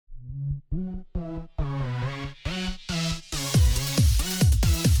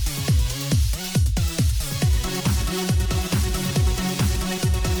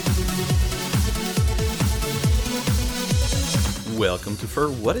welcome to For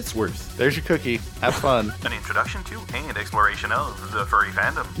What It's Worth. There's your cookie. Have fun. An introduction to and exploration of the furry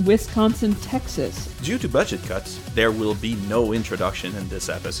fandom. Wisconsin, Texas. Due to budget cuts, there will be no introduction in this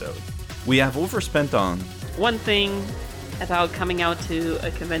episode. We have overspent on... One thing about coming out to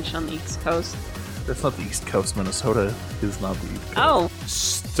a convention on the East Coast. That's not the East Coast. Minnesota is not the East Coast. Oh.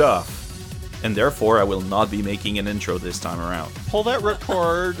 Stuff. And therefore, I will not be making an intro this time around. Pull that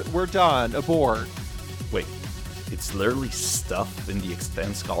ripcord. We're done. Abort. Wait, it's literally stuff in the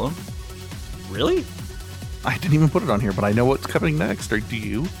expense column? Really? I didn't even put it on here, but I know what's coming next. Or do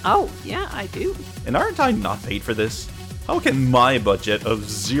you? Oh, yeah, I do. And aren't I not paid for this? How can my budget of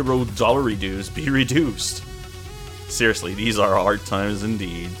 $0 dues be reduced? Seriously, these are hard times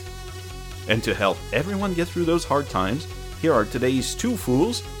indeed. And to help everyone get through those hard times, here are today's two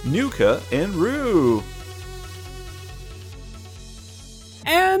fools, Nuka and Rue.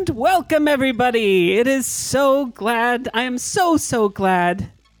 And welcome, everybody. I am so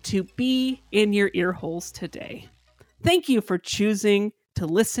glad to be in your ear holes today. Thank you for choosing to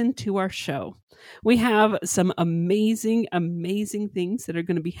listen to our show. We have some amazing things that are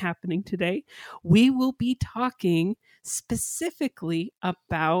going to be happening today. We will be talking specifically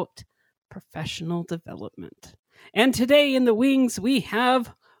about professional development. And today in the wings, we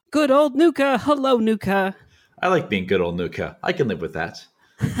have good old Nuka. Hello, Nuka. I like being good old Nuka. I can live with that.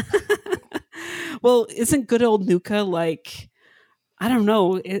 Well, isn't good old Nuka like, I don't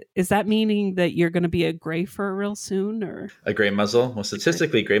know, is that meaning that you're going to be a gray fur real soon? Or a gray muzzle? Well,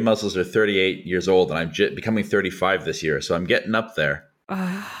 statistically, gray muzzles are 38 years old, and I'm becoming 35 this year, so I'm getting up there.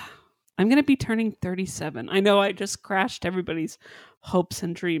 I'm going to be turning 37. I know I just crashed everybody's hopes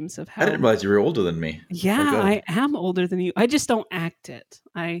and dreams of how... I didn't realize you were older than me. Yeah, I am older than you. I just don't act it.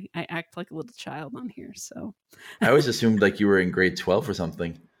 I act like a little child on here, so... I always assumed like you were in grade 12 or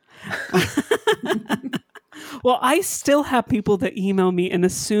something. Well, I still have people that email me and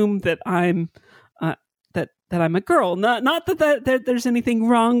assume that I'm that I'm a girl. Not that there's anything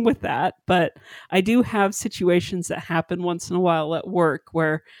wrong with that, but I do have situations that happen once in a while at work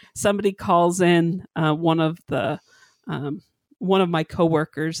where somebody calls in one of my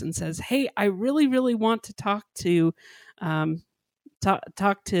coworkers and says, "Hey, I really want to talk to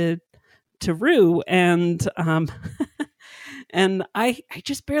Rue," and and I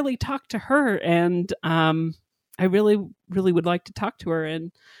just barely talked to her, and I really would like to talk to her,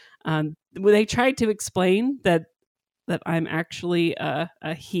 and they tried to explain that I'm actually a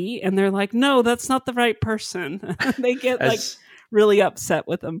he, and they're like, "No, that's not the right person." They get really upset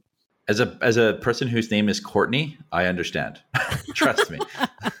with them. As a person whose name is Courtney, I understand. Trust me.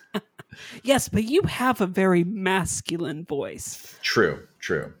 Yes, but you have a very masculine voice. True.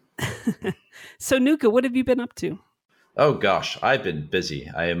 So, Nuka, what have you been up to? Oh gosh, I've been busy.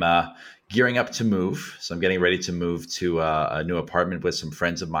 I am gearing up to move, so I'm getting ready to move to a new apartment with some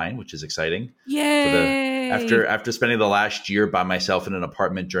friends of mine, which is exciting. Yay! After spending the last year by myself in an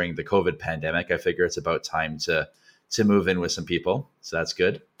apartment during the COVID pandemic, I figure it's about time to move in with some people. So that's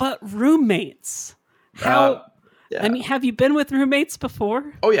good. But roommates, how? Yeah. I mean, have you been with roommates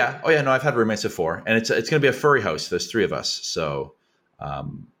before? Oh yeah. No, I've had roommates before, and it's going to be a furry house. There's 3 of us, so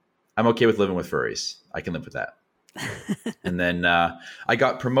I'm okay with living with furries. I can live with that. And then I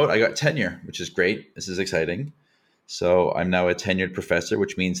got tenure, which is great. This is exciting. So I'm now a tenured professor,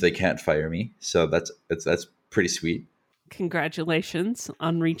 which means they can't fire me. So that's pretty sweet. Congratulations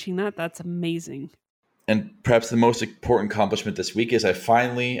on reaching that. That's amazing. And perhaps the most important accomplishment this week is I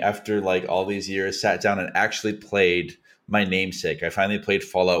finally, after like all these years, sat down and actually played my namesake. I finally played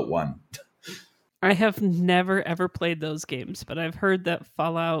Fallout 1. I have never ever played those games, but I've heard that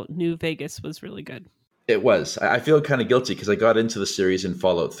Fallout New Vegas was really good. It was. I feel kind of guilty because I got into the series in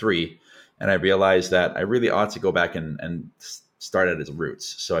Fallout 3 and I realized that I really ought to go back and start at its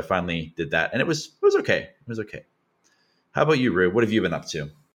roots. So I finally did that, and it was okay. It was okay. How about you, Rue? What have you been up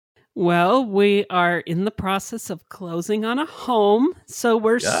to? Well, we are in the process of closing on a home, so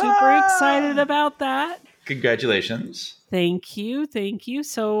we're super excited about that. Congratulations. Thank you.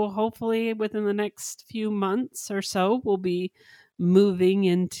 So hopefully within the next few months or so, we'll be moving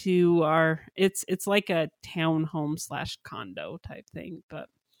into it's like a townhome / condo type thing, but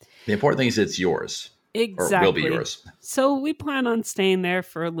the important thing is it's yours. Exactly. Or will be yours. So we plan on staying there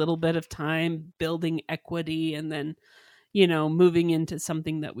for a little bit of time, building equity, and then, moving into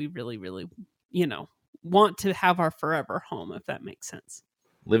something that we really, want to have our forever home, if that makes sense.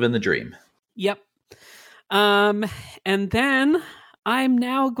 Living the dream. Yep. And then I'm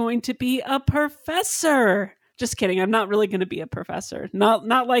now going to be a professor. Just kidding. I'm not really going to be a professor.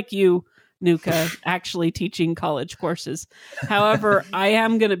 Not like you, Nuka, actually teaching college courses. However, I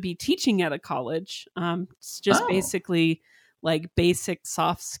am going to be teaching at a college. It's just basically like basic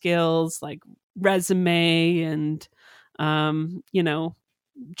soft skills like resume and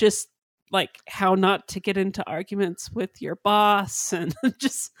just like how not to get into arguments with your boss and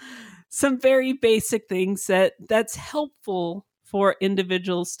just some very basic things that's helpful for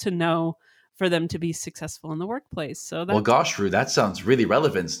individuals to know for them to be successful in the workplace. So Well, gosh, Rue, that sounds really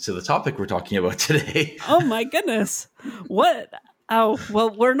relevant to the topic we're talking about today. Oh my goodness. What? Oh,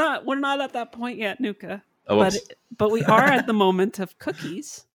 well, we're not at that point yet, Nuka. Oh, but we are at the moment of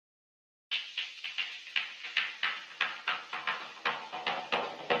cookies.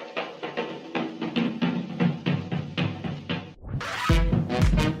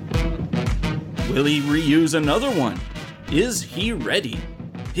 Will he reuse another one? Is he ready?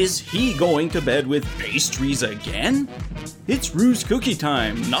 Is he going to bed with pastries again? It's Rue's Cookie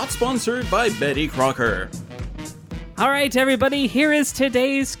Time, not sponsored by Betty Crocker. All right, everybody, here is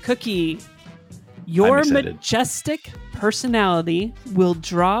today's cookie. Your majestic personality will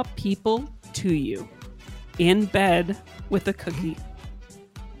draw people to you in bed with a cookie.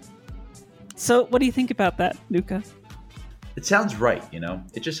 So what do you think about that, Nuka? It sounds right,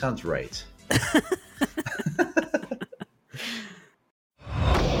 It just sounds right.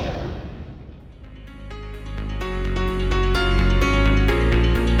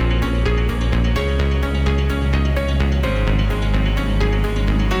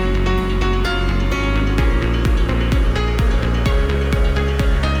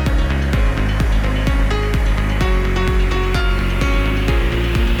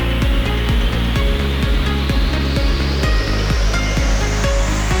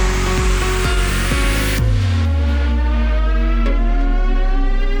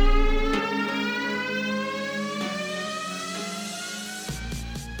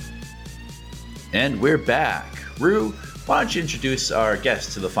 And we're back. Rue, why don't you introduce our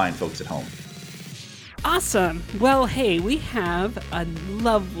guests to the fine folks at home? Awesome. Well, hey, we have a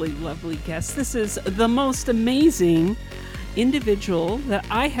lovely, lovely guest. This is the most amazing individual that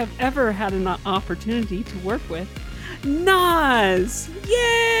I have ever had an opportunity to work with. Naz!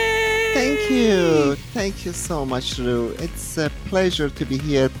 Yay! Thank you. Thank you so much, Rue. It's a pleasure to be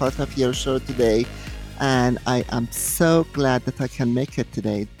here, part of your show today. And I am so glad that I can make it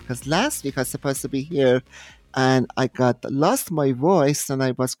today, because last week I was supposed to be here and I lost my voice and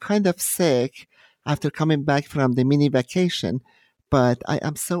I was kind of sick after coming back from the mini vacation. But I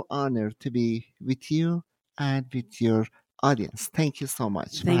am so honored to be with you and with your audience. Thank you so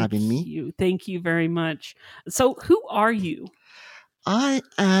much for having me. Thank you very much. So who are you? I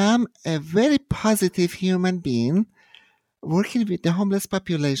am a very positive human being, working with the homeless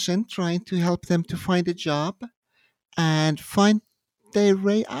population, trying to help them to find a job and find their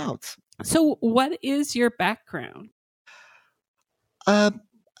way out. So what is your background? I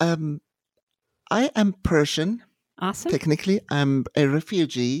am Persian. Awesome. Technically, I'm a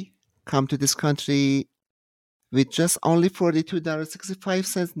refugee, come to this country with just only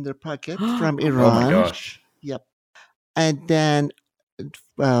 $42.65 in their pocket from Iran. Oh my gosh. Yep. And then,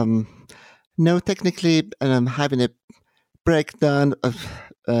 technically, I'm having a breakdown of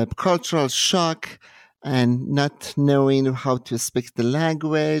cultural shock and not knowing how to speak the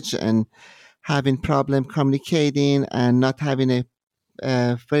language and having problem communicating and not having a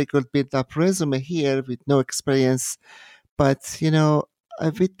very good built-up resume here with no experience. But,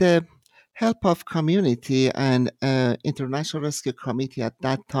 with the help of community and International Rescue Committee at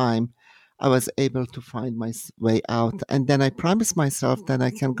that time, I was able to find my way out. And then I promised myself that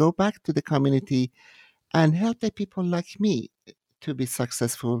I can go back to the community and help the people like me to be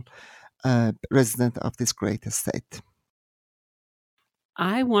successful resident of this great state.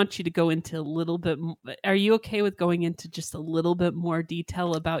 I want you to go into a little bit. Are you okay with going into just a little bit more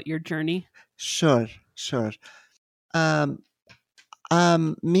detail about your journey? Sure.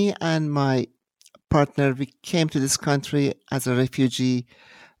 Me and my partner, we came to this country as a refugee,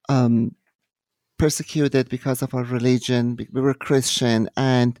 persecuted because of our religion. We were Christian,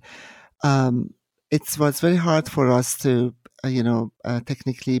 and it was very hard for us to,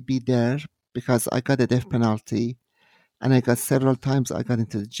 technically be there because I got a death penalty. And I got several times I got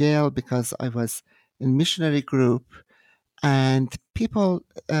into jail because I was in missionary group, and people,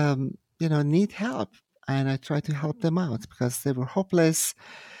 need help. And I try to help them out because they were hopeless.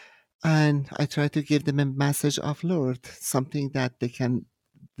 And I try to give them a message of Lord, something that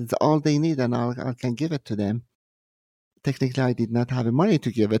that's all they need, and I can give it to them. Technically, I did not have the money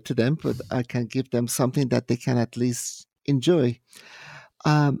to give it to them, but I can give them something that they can at least enjoy.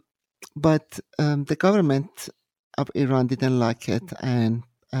 But the government of Iran didn't like it, and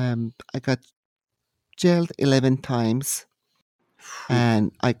I got jailed 11 times,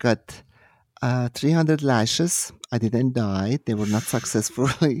 and I got 300 lashes. I didn't die. They were not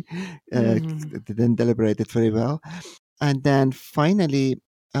successfully, didn't deliberate it very well. And then finally,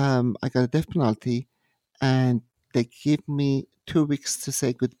 I got a death penalty, and they gave me 2 weeks to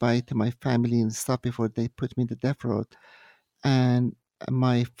say goodbye to my family and stuff before they put me in the death row. And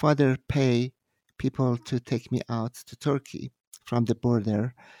my father paid people to take me out to Turkey from the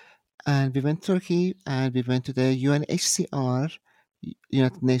border. And we went to Turkey, and we went to the UNHCR,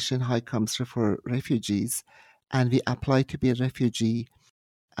 United Nations High Commissioner for Refugees, and we applied to be a refugee.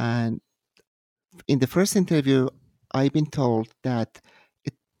 And in the first interview, I've been told that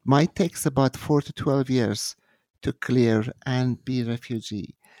it might take about 4 to 12 years to clear and be a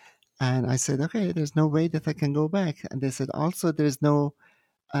refugee. And I said, okay, there's no way that I can go back. And they said, also, there's no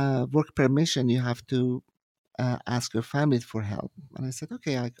work permission. You have to ask your family for help. And I said,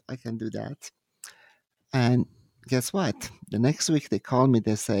 okay, I can do that. And guess what? The next week they called me.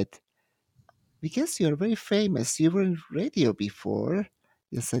 They said, we guess you're very famous. You were in radio before.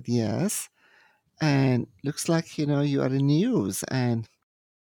 I said, yes. And looks like, you are in news. And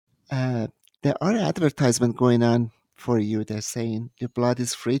there are advertisements going on for you. They're saying your blood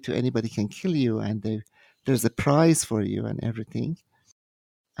is free to anybody can kill you. And there's a prize for you and everything.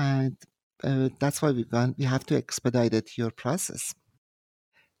 And that's why we have to expedite your process.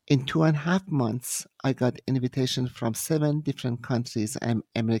 In 2.5 months, I got invitation from 7 different countries, and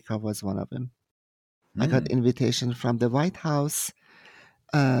America was one of them. I got invitation from the White House,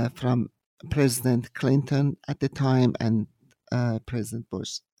 from President Clinton at the time, and President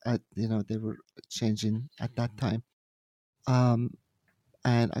Bush. They were changing at that time.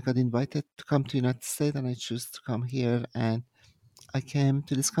 And I got invited to come to the United States, and I chose to come here. And I came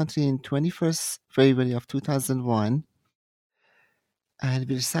to this country in 21st February of 2001. And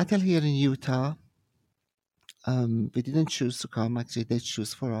we settled here in Utah. We didn't choose to come. Actually, they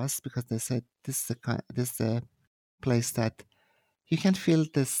chose for us because they said this is a place that you can feel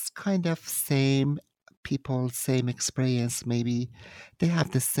this kind of same people, same experience. Maybe they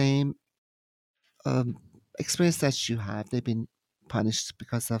have the same experience that you have. They've been punished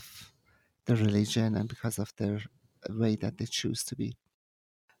because of their religion and because of their way that they choose to be.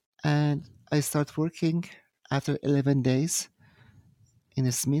 And I start working after 11 days in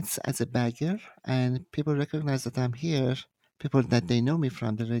a Smith's as a bagger, and people recognize that I'm here. People that they know me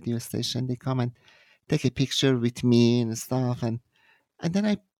from the radio station, they come and take a picture with me and stuff, and then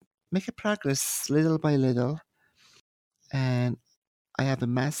I make a progress little by little. And I have a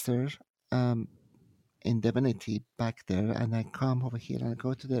master in divinity back there, and I come over here and I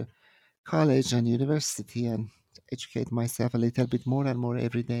go to the college and university and educate myself a little bit more and more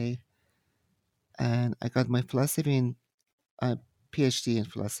every day. And I got my philosophy in PhD in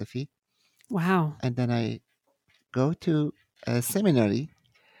philosophy. Wow. And then I go to a seminary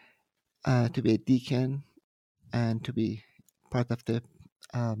to be a deacon and to be part of the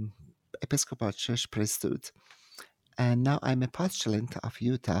Episcopal Church priesthood. And now I'm a postulant of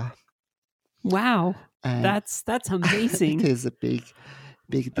Utah. Wow. And That's amazing. It is a big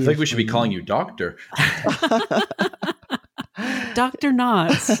deal. I think we should be calling you doctor. Dr.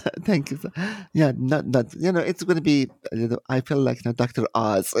 Nas. Thank you. Yeah, not it's going to be, I feel like Dr.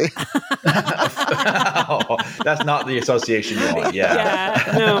 Oz. Oh, that's not the association you want. Yeah.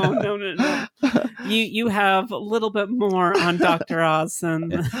 No. You have a little bit more on Dr. Oz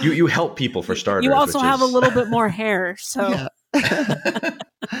than... Yeah. You help people for starters. You also have a little bit more hair, so... Yeah.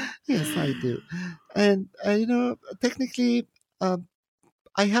 Yes, I do. And, technically,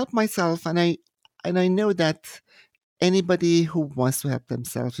 I help myself, and I know that anybody who wants to help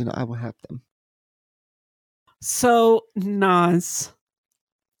themselves, I will help them. So, Nas,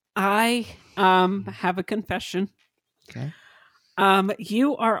 I have a confession. Okay.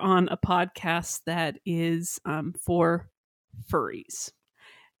 You are on a podcast that is for furries.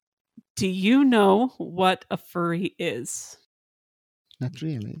 Do you know what a furry is? Not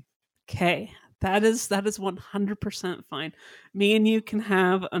really. Okay. That is 100% fine. Me and you can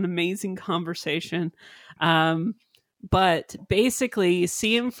have an amazing conversation. But basically, you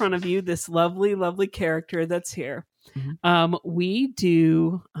see in front of you this lovely, lovely character that's here. Mm-hmm. We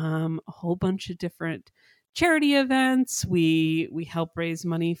do a whole bunch of different charity events. We help raise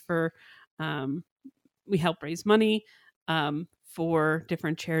money for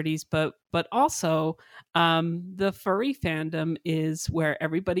different charities, but also the furry fandom is where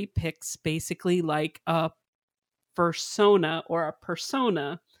everybody picks basically like a fursona or a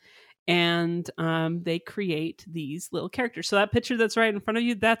persona. And they create these little characters. So that picture that's right in front of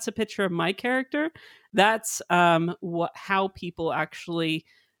you, that's a picture of my character. That's how people actually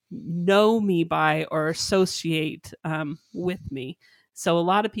know me by or associate with me. So a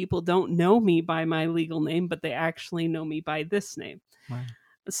lot of people don't know me by my legal name, but they actually know me by this name. Wow.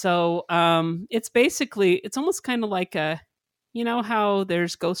 So it's almost kind of like a, you know how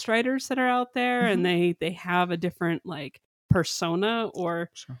there's ghostwriters that are out there and they have a different like persona or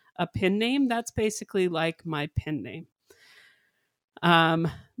Sure. a pen name. That's basically like my pen name.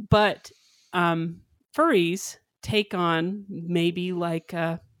 But furries take on maybe like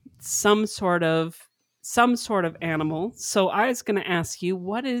some sort of animal. So I was going to ask you,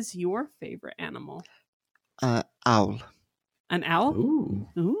 what is your favorite animal? Owl. An owl? Ooh,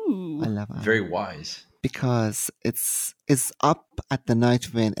 Ooh. I love owl. very wise. Because it's up at the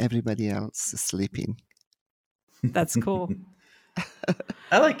night when everybody else is sleeping. That's cool.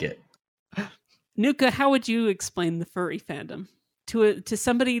 I like it. Nuka, how would you explain the furry fandom to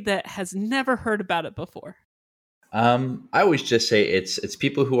somebody that has never heard about it before? I always just say it's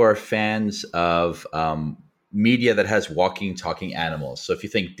people who are fans of media that has walking, talking animals. So if you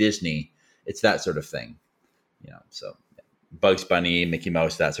think Disney, it's that sort of thing. So Bugs Bunny, Mickey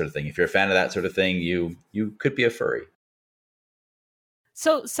Mouse, that sort of thing. If you're a fan of that sort of thing, you could be a furry.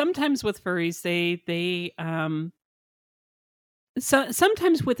 So sometimes with furries,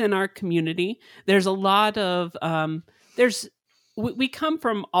 sometimes within our community, there's a lot of we come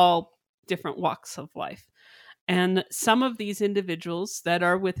from all different walks of life, and some of these individuals that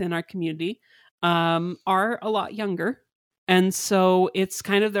are within our community are a lot younger. And so it's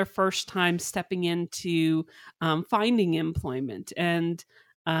kind of their first time stepping into finding employment. And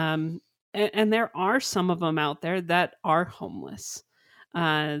there are some of them out there that are homeless.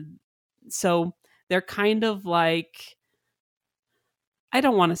 So they're kind of like, I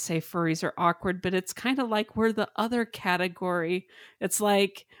don't want to say furries are awkward, but it's kind of like we're the other category. It's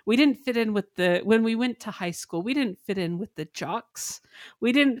like we didn't fit in with when we went to high school, we didn't fit in with the jocks.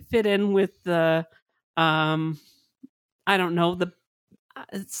 We didn't fit in with the, I don't know,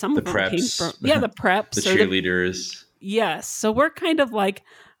 some of them preps. came from, the preps. The cheerleaders. Yes. So we're kind of like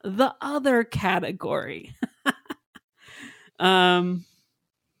the other category.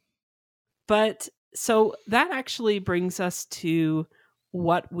 But so that actually brings us to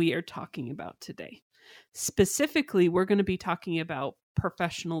what we are talking about today. Specifically, we're going to be talking about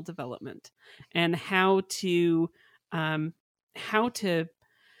professional development and how to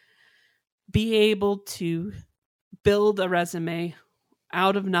be able to build a resume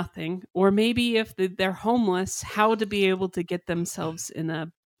out of nothing, or maybe if they're homeless, how to be able to get themselves in a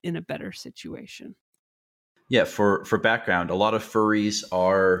better situation. Yeah, for background, a lot of furries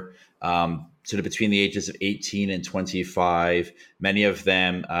are sort of between the ages of 18 and 25. Many of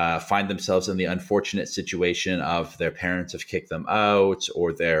them find themselves in the unfortunate situation of their parents have kicked them out,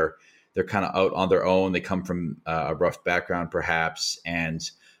 or they're kind of out on their own. They come from a rough background, perhaps, and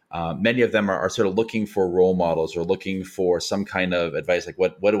many of them are sort of looking for role models or looking for some kind of advice, like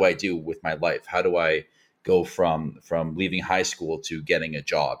what do I do with my life? How do I go from leaving high school to getting a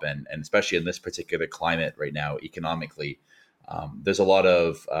job? And especially in this particular climate right now, economically, there's a lot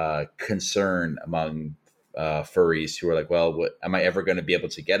of concern among furries who are like, well, am I ever going to be able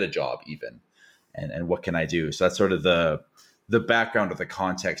to get a job even? And what can I do? So that's sort of the background or the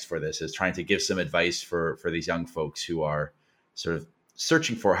context for this, is trying to give some advice for these young folks who are sort of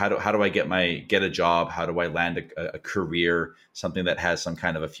searching for how do I get a job? How do I land a career, something that has some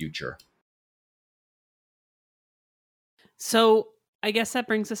kind of a future? So I guess that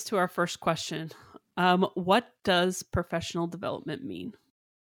brings us to our first question. What does professional development mean?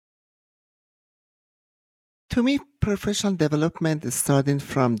 To me, professional development is starting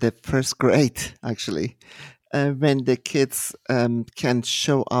from the first grade, actually, when the kids can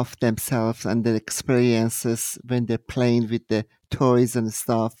show off themselves and their experiences, when they're playing with the toys and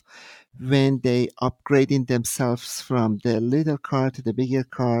stuff, when they upgrading themselves from the little car to the bigger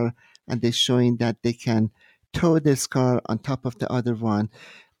car, and they're showing that they can tow this car on top of the other one.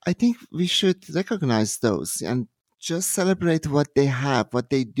 I think we should recognize those and just celebrate what they have, what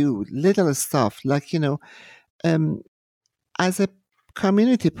they do, little stuff like, as a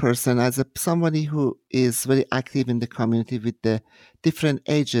community person, as somebody who is very active in the community with the different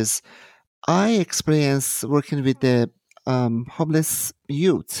ages, I experience working with the homeless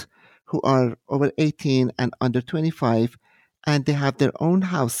youth who are over 18 and under 25, and they have their own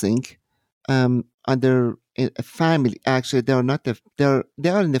housing under a family. Actually, they are not they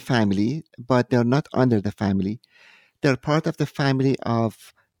are in the family, but they're not under the family. They're part of the family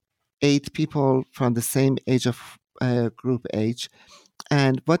of 8 people from the same age of group age.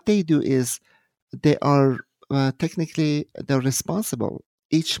 And what they do is they are technically, they're responsible.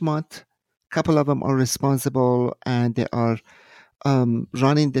 Each month, a couple of them are responsible, and they are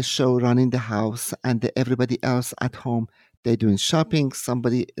running the show, running the house, and everybody else at home they're doing shopping,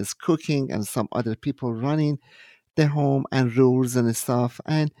 somebody is cooking, and some other people running the home and rules and stuff.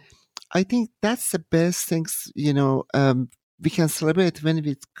 And I think that's the best things, we can celebrate when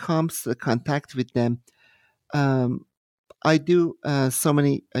it comes to contact with them. I do so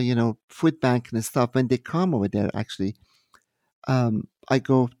many, food bank and stuff. When they come over there, actually, I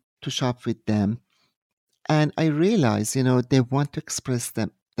go to shop with them. And I realize, they want to express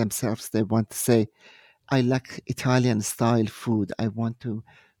themselves. They want to say, I like Italian style food. I want to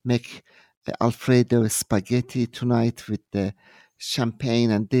make Alfredo spaghetti tonight with the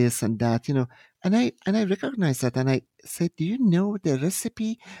champagne and this and that, And I recognize that, and I said, "Do you know the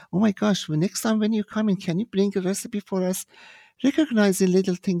recipe? Oh my gosh! Well, next time when you come in, can you bring a recipe for us?" Recognizing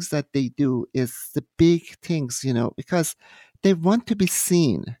little things that they do is the big things, because they want to be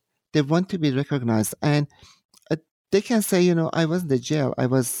seen, they want to be recognized, and they can say, I was in the jail, I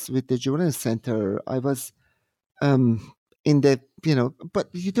was with the juvenile center, I was in the, but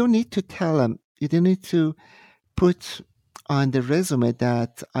you don't need to tell them, you don't need to put on the resume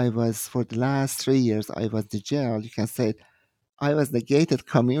that I was, for the last 3 years, I was the jail. You can say, I was the gated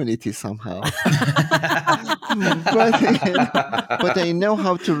community somehow. but I know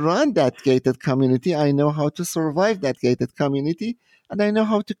how to run that gated community. I know how to survive that gated community. And I know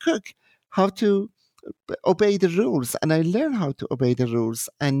how to cook, how to obey the rules. And I learn how to obey the rules.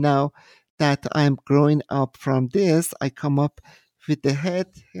 And now that I'm growing up from this, I come up with the head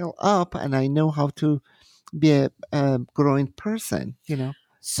held up, and I know how to be a growing person,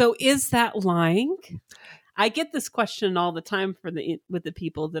 So is that lying? I get this question all the time with the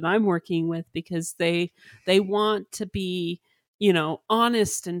people that I'm working with, because they want to be,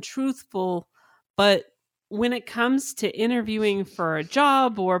 honest and truthful, but when it comes to interviewing for a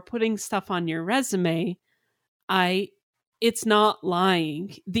job or putting stuff on your resume, it's not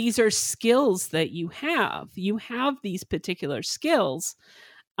lying. These are skills that you have. You have these particular skills.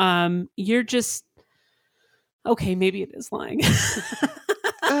 You're just, okay, maybe it is lying.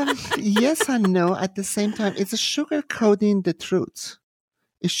 Yes and no. At the same time, it's a sugarcoating the truth.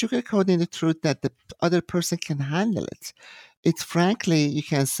 It's sugarcoating the truth that the other person can handle it. It's frankly, you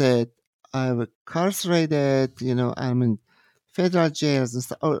can say, I'm incarcerated, I'm in federal jails and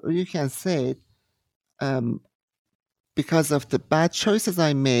stuff. Or you can say, because of the bad choices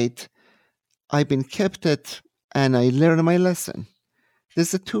I made, I've been kept it and I learned my lesson.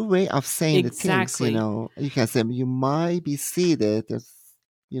 There's a two-way of saying exactly. the things, You can say, you might be seated,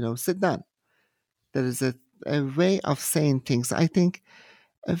 sit down. There is a way of saying things. I think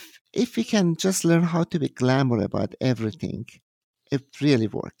if we can just learn how to be glamour about everything, it really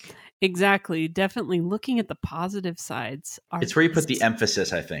works. Exactly. Definitely looking at the positive sides. It's where you put the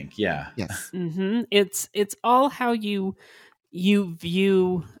emphasis, I think. Yeah. Yes. Mm-hmm. It's all how you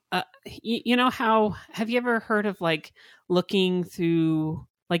view, how, have you ever heard of looking through,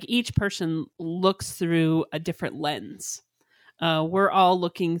 each person looks through a different lens. We're all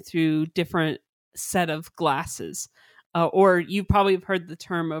looking through different set of glasses. Or you probably have heard the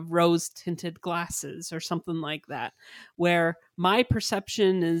term of rose-tinted glasses or something like that, where my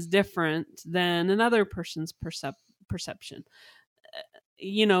perception is different than another person's perception.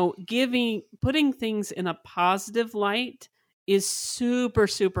 Putting things in a positive light is super,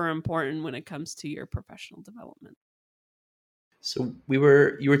 super important when it comes to your professional development. So you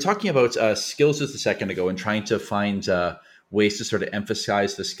were talking about skills just a second ago and trying to find ways to sort of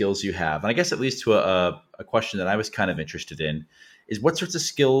emphasize the skills you have. And I guess it leads to a question that I was kind of interested in, is what sorts of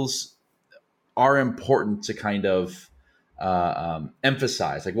skills are important to kind of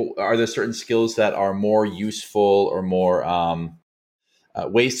emphasize? Are there certain skills that are more useful or more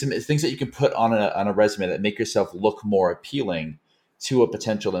things that you can put on a resume that make yourself look more appealing to a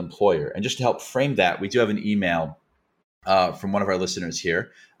potential employer? And just to help frame that, we do have an email from one of our listeners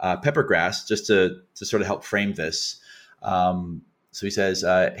here, Peppergrass, just to sort of help frame this. So he says,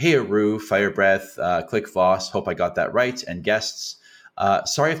 hey, Aru, Firebreath, Click Voss, hope I got that right, and guests.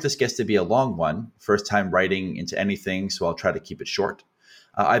 Sorry if this gets to be a long one, first time writing into anything, so I'll try to keep it short.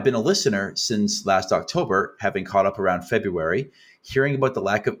 I've been a listener since last October, having caught up around February. Hearing about the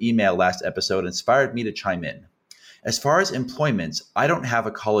lack of email last episode inspired me to chime in. As far as employment, I don't have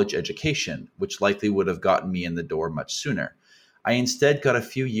a college education, which likely would have gotten me in the door much sooner. I instead got a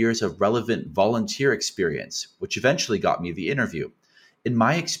few years of relevant volunteer experience, which eventually got me the interview. In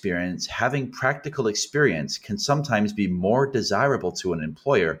my experience, having practical experience can sometimes be more desirable to an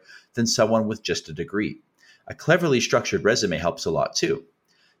employer than someone with just a degree. A cleverly structured resume helps a lot too.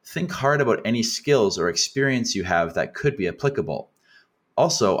 Think hard about any skills or experience you have that could be applicable.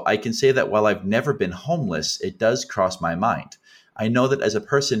 Also, I can say that while I've never been homeless, it does cross my mind. I know that as a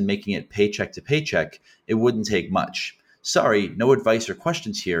person making it paycheck to paycheck, it wouldn't take much. Sorry, no advice or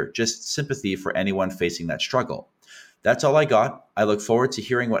questions here, just sympathy for anyone facing that struggle. That's all I got. I look forward to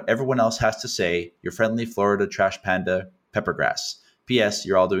hearing what everyone else has to say. Your friendly Florida trash panda, Peppergrass. P.S.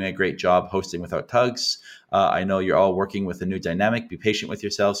 You're all doing a great job hosting without tugs. I know you're all working with a new dynamic. Be patient with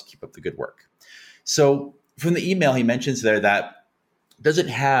yourselves. Keep up the good work. So from the email, he mentions there that doesn't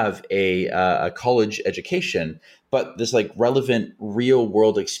have a college education, but this like relevant real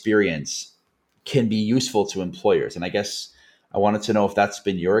world experience can be useful to employers. And I guess I wanted to know if that's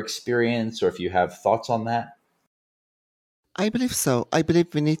been your experience or if you have thoughts on that. I believe so. I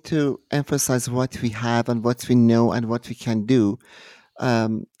believe we need to emphasize what we have and what we know and what we can do.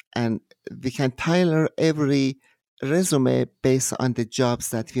 And we can tailor every resume based on the jobs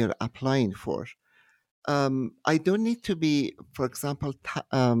that we are applying for. I don't need to be, for example,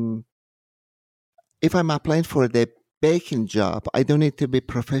 if I'm applying for the baking job, I don't need to be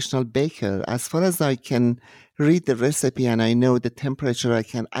professional baker. As far as I can read the recipe and I know the temperature, I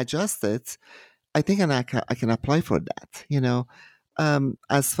can adjust it. I think I can apply for that,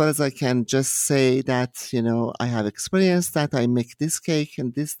 as far as I can just say that, I have experience that I make this cake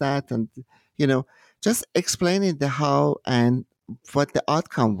and this, that, and, just explaining the how and what the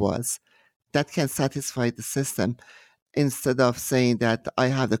outcome was, that can satisfy the system instead of saying that I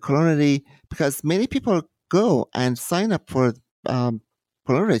have the culinary, because many people go and sign up for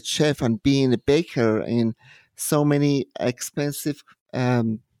culinary chef and being a baker in so many expensive,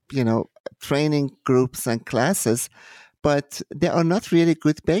 training groups and classes, but they are not really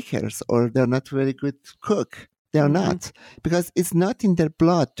good bakers or they're not really good cook. They are not, because it's not in their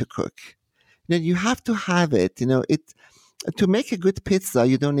blood to cook. You have to have it. To make a good pizza,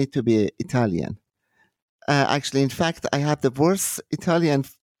 you don't need to be Italian. Actually, in fact, I had the worst Italian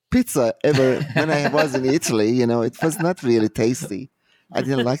pizza ever when I was in Italy. It was not really tasty. I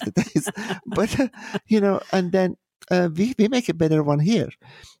didn't like the taste, but and then we make a better one here.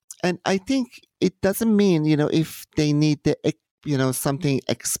 And I think it doesn't mean, if they need the, something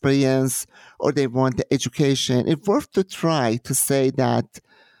experience or they want the education, it's worth to try to say that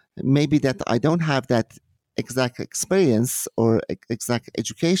maybe that I don't have that exact experience or exact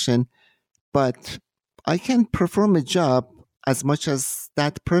education, but I can perform a job as much as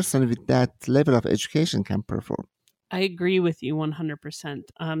that person with that level of education can perform. I agree with you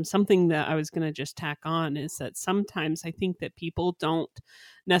 100%. Something that I was going to just tack on is that sometimes I think that people don't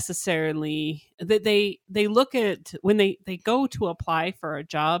necessarily, that they look at, when they go to apply for a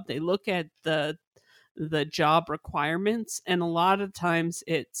job, they look at the job requirements, and a lot of times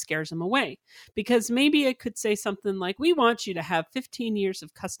it scares them away, because maybe it could say something like, we want you to have 15 years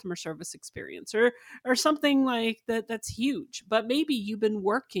of customer service experience or something like that. That's huge, but maybe you've been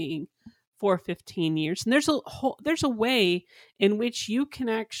working for 15 years. And there's a way in which you can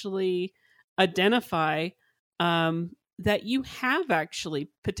actually identify that you have actually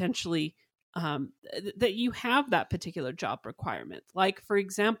potentially that you have that particular job requirement. Like, for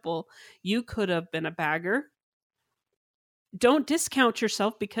example, you could have been a bagger. Don't discount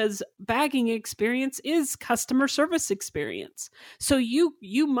yourself, because bagging experience is customer service experience. So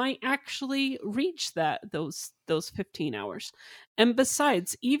you might actually reach those 15 hours. And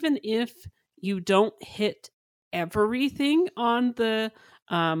besides, even if you don't hit everything on the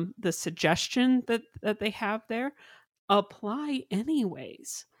suggestion that they have there, apply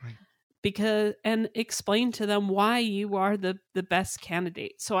anyways. Right. Because, and explain to them why you are the best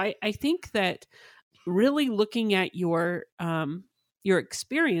candidate. So I think that really looking at your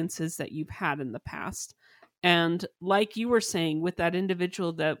experiences that you've had in the past, and like you were saying with that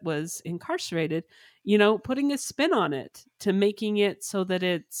individual that was incarcerated, putting a spin on it to making it so that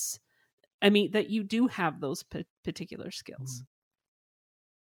that you do have those particular skills.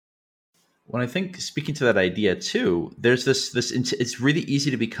 When I think, speaking to that idea too, there's this it's really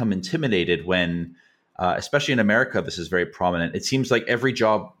easy to become intimidated when, especially in America, this is very prominent. It seems like every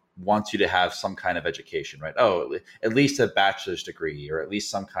job wants you to have some kind of education, right? Oh, at least a bachelor's degree, or at least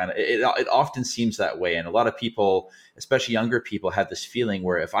some kind of, it often seems that way. And a lot of people, especially younger people, have this feeling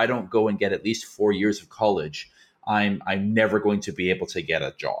where if I don't go and get at least 4 years of college, I'm never going to be able to get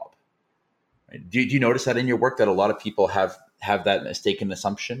a job. Right? Do you notice that in your work, that a lot of people have that mistaken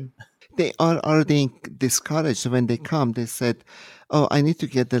assumption? They are already discouraged when they come. They said, oh, I need to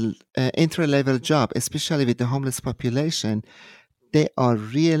get the entry-level job, especially with the homeless population. They are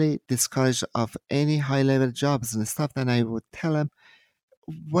really discouraged of any high-level jobs and stuff. Then I would tell them,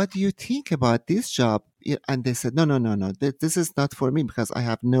 what do you think about this job? And they said, no. This is not for me, because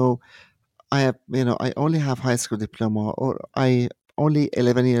I only have high school diploma, or I only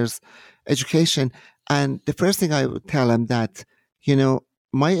 11 years education. And the first thing I would tell them that,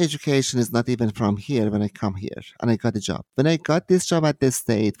 my education is not even from here when I come here and I got a job. When I got this job at this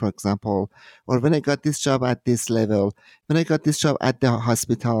state, for example, or when I got this job at this level, when I got this job at the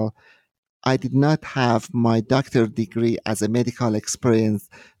hospital, I did not have my doctorate degree as a medical experience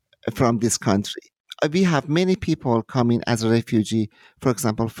from this country. We have many people coming as a refugee, for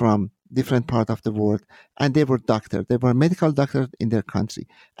example, from different part of the world, and they were doctors. They were medical doctors in their country.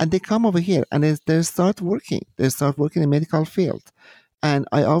 And they come over here and they start working. They start working in medical field. And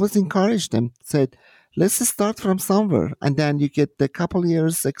I always encourage them, said, let's start from somewhere. And then you get a couple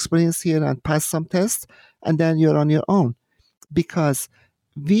years experience here and pass some tests, and then you're on your own. Because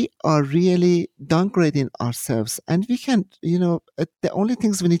we are really downgrading ourselves. And we can, the only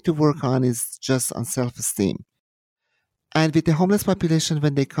things we need to work on is just on self-esteem. And with the homeless population,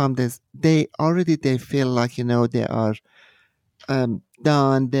 when they come, they feel like, they are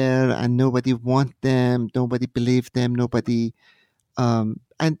down there and nobody want them, nobody believe them, nobody, and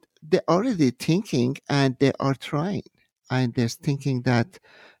they're already thinking and they are trying. And they're thinking that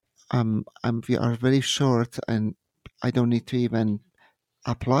we are very short and I don't need to even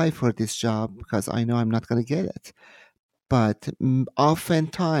apply for this job because I know I'm not going to get it. But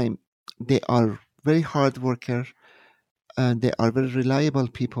oftentimes they are very hard worker and they are very reliable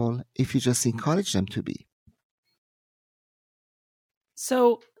people if you just encourage them to be.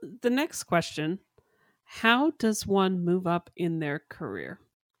 So the next question, how does one move up in their career?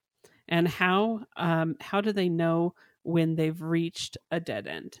 And how do they know when they've reached a dead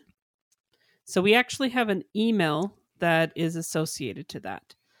end? So we actually have an email that is associated to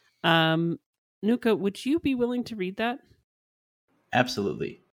that. Nuka, would you be willing to read that?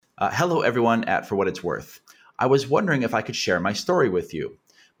 Absolutely. Hello, everyone at For What It's Worth. I was wondering if I could share my story with you.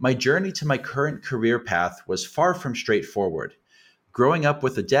 My journey to my current career path was far from straightforward. Growing up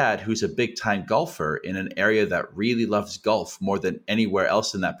with a dad who's a big-time golfer in an area that really loves golf more than anywhere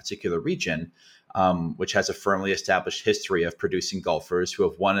else in that particular region, which has a firmly established history of producing golfers who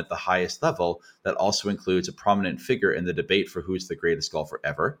have won at the highest level that also includes a prominent figure in the debate for who's the greatest golfer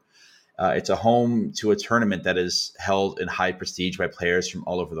ever. It's a home to a tournament that is held in high prestige by players from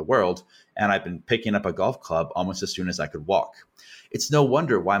all over the world, and I've been picking up a golf club almost as soon as I could walk. It's no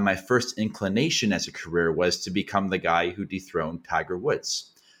wonder why my first inclination as a career was to become the guy who dethroned Tiger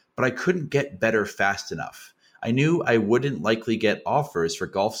Woods. But I couldn't get better fast enough. I knew I wouldn't likely get offers for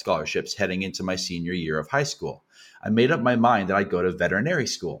golf scholarships heading into my senior year of high school. I made up my mind that I'd go to veterinary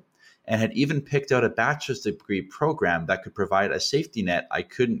school and had even picked out a bachelor's degree program that could provide a safety net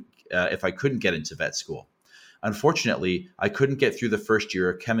if I couldn't get into vet school. Unfortunately, I couldn't get through the first year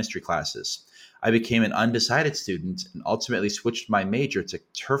of chemistry classes. I became an undecided student and ultimately switched my major to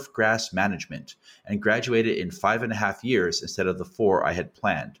turf grass management and graduated in 5.5 years instead of the 4 I had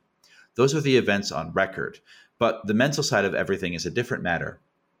planned. Those are the events on record, but the mental side of everything is a different matter.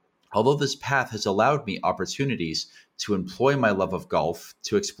 Although this path has allowed me opportunities to employ my love of golf,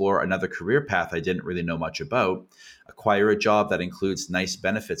 to explore another career path I didn't really know much about, acquire a job that includes nice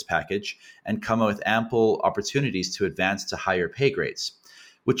benefits package, and come with ample opportunities to advance to higher pay grades,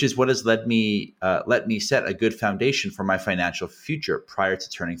 which is what has let me set a good foundation for my financial future prior to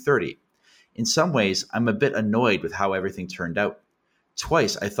turning 30. In some ways, I'm a bit annoyed with how everything turned out.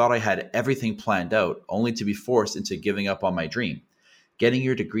 Twice, I thought I had everything planned out, only to be forced into giving up on my dream. Getting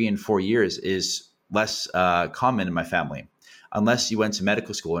your degree in 4 years is less common in my family, unless you went to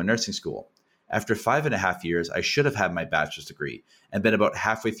medical school or nursing school. After 5.5 years, I should have had my bachelor's degree and been about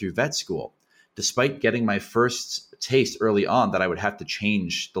halfway through vet school. Despite getting my first taste early on that I would have to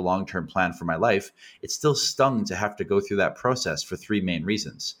change the long-term plan for my life, it still stung to have to go through that process for 3 main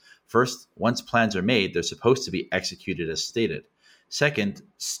reasons. First, once plans are made, they're supposed to be executed as stated. Second,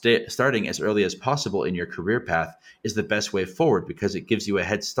 starting as early as possible in your career path is the best way forward because it gives you a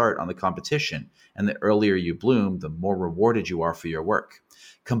head start on the competition, and the earlier you bloom, the more rewarded you are for your work.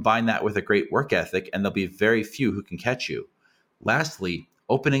 Combine that with a great work ethic, and there'll be very few who can catch you. Lastly,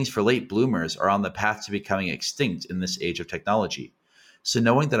 openings for late bloomers are on the path to becoming extinct in this age of technology. So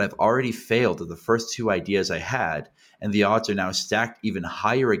knowing that I've already failed at the first 2 ideas I had, and the odds are now stacked even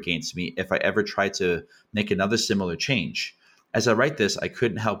higher against me if I ever try to make another similar change. As I write this, I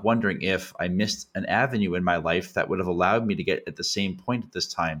couldn't help wondering if I missed an avenue in my life that would have allowed me to get at the same point at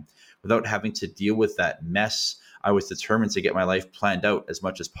this time without having to deal with that mess. I was determined to get my life planned out as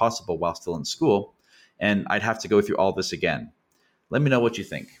much as possible while still in school, and I'd have to go through all this again. Let me know what you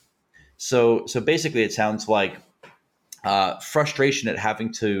think. So basically it sounds like frustration at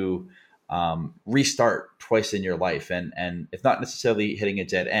having to restart twice in your life, and if not necessarily hitting a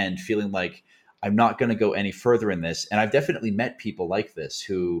dead end, feeling like I'm not going to go any further in this. And I've definitely met people like this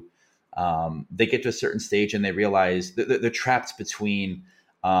who they get to a certain stage and they realize that they're trapped between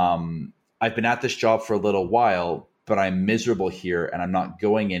I've been at this job for a little while, but I'm miserable here and I'm not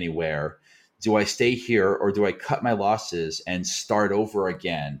going anywhere. Do I stay here or do I cut my losses and start over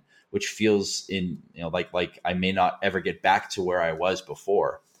again, which feels like I may not ever get back to where I was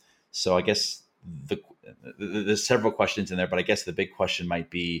before. So I guess there's several questions in there, but I guess the big question might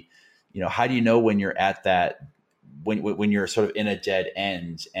be, how do you know when you're at that, when you're sort of in a dead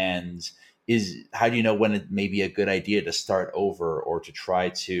end, and how do you know when it may be a good idea to start over or to try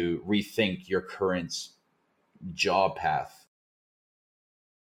to rethink your current job path?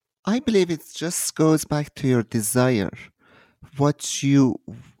 I believe it just goes back to your desire, what you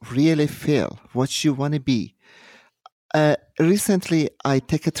really feel, what you want to be. Recently, I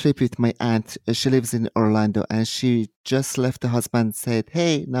take a trip with my aunt. She lives in Orlando, and she just left the husband and said,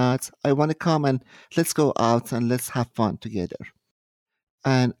 "Hey, Nat, I want to come and let's go out and let's have fun together."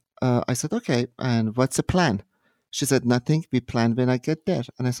 And I said, "Okay, and what's the plan?" She said, "Nothing. We plan when I get there."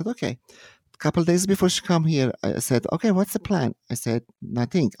 And I said, "Okay." A couple of days before she come here, I said, "Okay, what's the plan?" I said,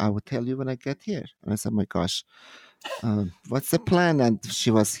 "Nothing. I will tell you when I get here." And I said, "My gosh, what's the plan?" And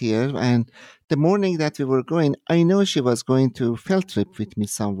she was here. And the morning that we were going, I know she was going to field trip with me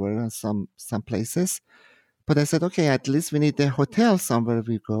somewhere, some places. But I said, "Okay, at least we need a hotel somewhere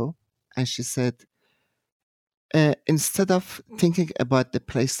we go." And she said, instead of thinking about the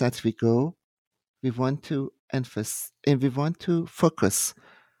place that we go, we want to emphasize and we want to focus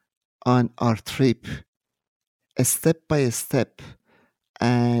on our trip, a step by step,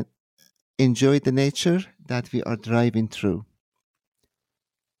 and enjoy the nature that we are driving through.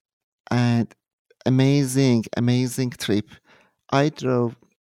 And amazing trip. I drove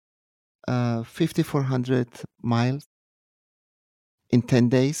 5,400 miles in 10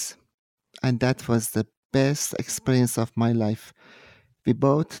 days, and that was the best experience of my life. We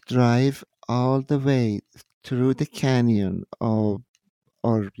both drive all the way through the canyon or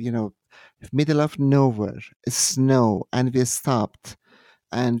middle of nowhere, snow, and we stopped,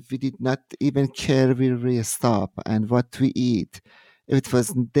 and we did not even care where we stop and what we eat, if it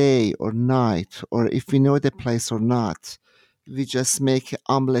was day or night, or if we know the place or not. We just make an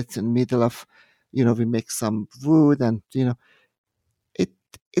omelet in the middle of, we make some wood, and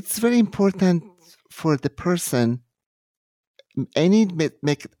it's very important for the person.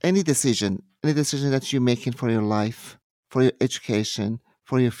 Make any decision that you're making for your life, for your education,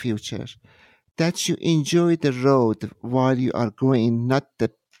 for your future, that you enjoy the road while you are going, not the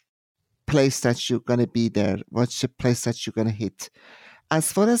place that you're going to be there, what's the place that you're going to hit.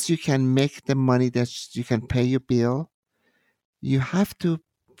 As far as you can make the money that you can pay your bill, you have to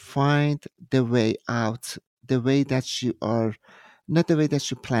find the way out, the way that you are, not the way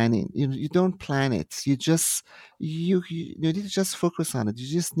that you're planning. You don't plan it. You need to just focus on it. You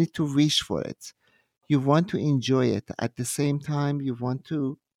just need to wish for it. You want to enjoy it. At the same time, you want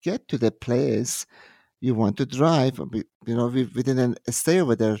to get to the place. You want to drive. We didn't stay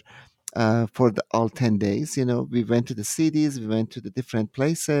over there for all 10 days. We went to the cities. We went to the different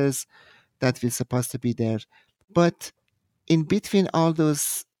places that we're supposed to be there. But in between all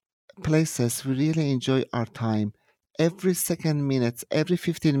those places, we really enjoy our time. Every second minute, every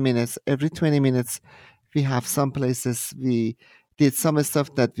 15 minutes, every 20 minutes, we have some places we did some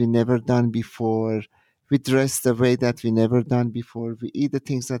stuff that we never done before. We dress the way that we never done before. We eat the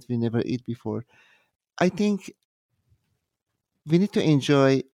things that we never eat before. I think we need to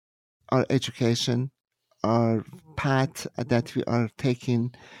enjoy our education, our path that we are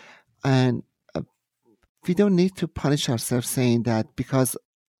taking, and we don't need to punish ourselves saying that because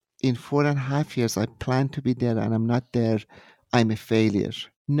in 4.5 years I plan to be there and I'm not there, I'm a failure.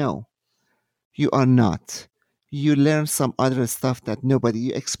 No, you are not. You learn some other stuff that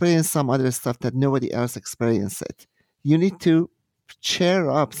you experience some other stuff that nobody else experienced it. You need to cheer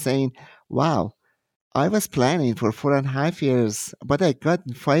up saying, wow, I was planning for 4.5 years, but I got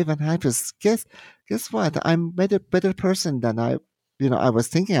 5.5 years. Guess what? I'm a better person than I was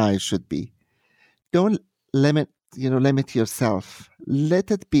thinking I should be. Don't limit yourself.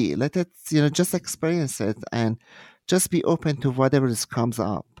 Let it be. Let it, just experience it and just be open to whatever comes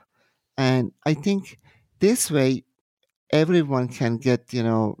up. And I think this way, everyone can get,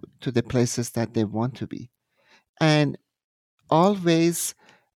 to the places that they want to be. And always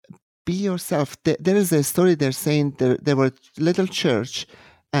be yourself. There is a story they're saying there were a little church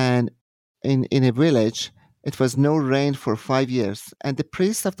and in a village, it was no rain for 5 years. And the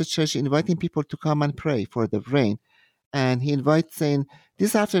priest of the church inviting people to come and pray for the rain. And he invites saying,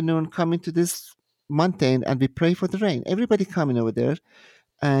 this afternoon, come into this mountain and we pray for the rain. Everybody coming over there.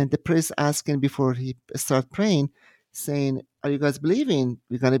 And the priest asking before he start praying, saying, are you guys believing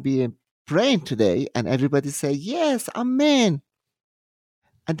we're going to be praying today? And everybody say, yes, amen.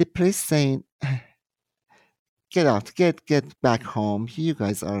 And the priest saying, get out, get back home. You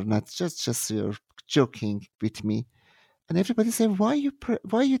guys are not just you're joking with me. And everybody saying, why you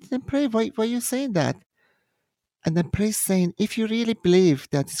didn't pray? Why you saying that? And then priest saying, if you really believe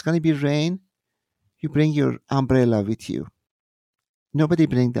that it's going to be rain, you bring your umbrella with you. Nobody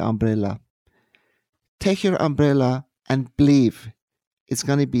bring the umbrella. Take your umbrella and believe it's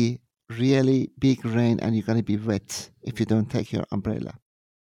going to be really big rain and you're going to be wet if you don't take your umbrella.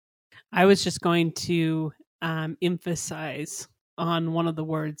 I was just going to emphasize on one of the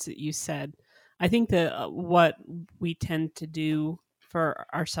words that you said. I think that what we tend to do for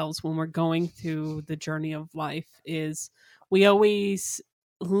ourselves when we're going through the journey of life is we always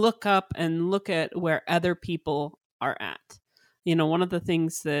look up and look at where other people are at. You know, one of the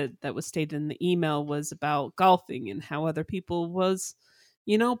things that was stated in the email was about golfing and how other people was,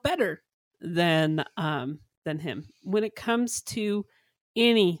 you know, better than him. When it comes to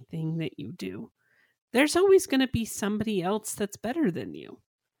anything that you do, there's always going to be somebody else that's better than you.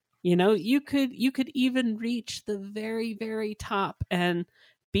 You know, you could even reach the very, very top and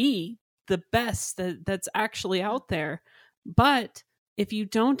be the best that's actually out there. But if you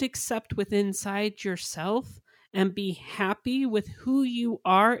don't accept within inside yourself and be happy with who you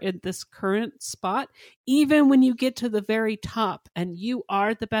are at this current spot, even when you get to the very top and you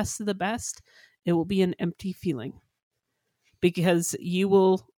are the best of the best, it will be an empty feeling because you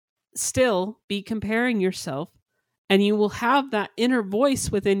will still be comparing yourself and you will have that inner voice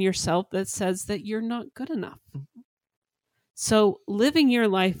within yourself that says that you're not good enough. So living your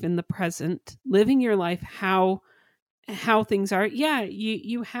life in the present, living your life how things are. Yeah,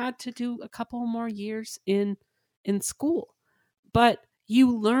 you had to do a couple more years in school, but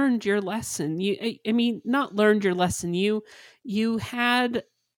you learned your lesson. Not learned your lesson. You had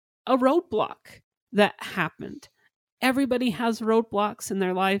a roadblock that happened. Everybody has roadblocks in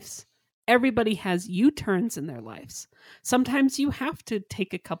their lives. Everybody has U-turns in their lives. Sometimes you have to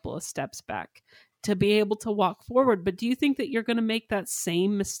take a couple of steps back to be able to walk forward. But do you think that you're going to make that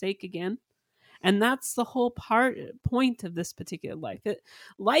same mistake again? And that's the whole point of this particular life.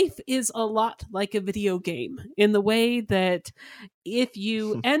 Life is a lot like a video game in the way that if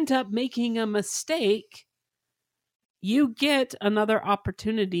you end up making a mistake, you get another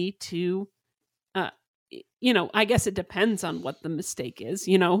opportunity to, I guess it depends on what the mistake is,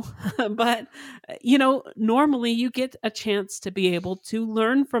 but, normally you get a chance to be able to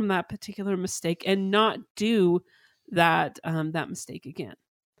learn from that particular mistake and not do that mistake again.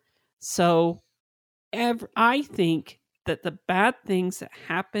 So I think that the bad things that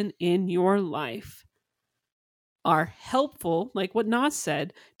happen in your life are helpful, like what Nas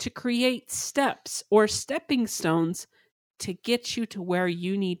said, to create steps or stepping stones to get you to where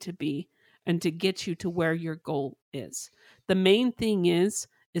you need to be and to get you to where your goal is. The main thing is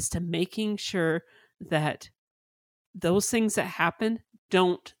to making sure that those things that happen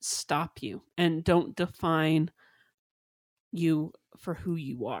don't stop you and don't define you for who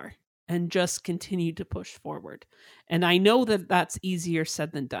you are. And just continue to push forward. And I know that that's easier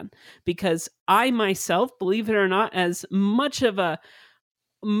said than done because I myself, believe it or not, as much of a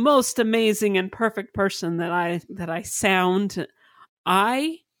most amazing and perfect person that I sound,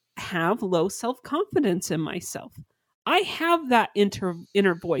 I have low self-confidence in myself. I have that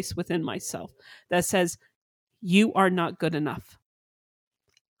inner voice within myself that says, you are not good enough.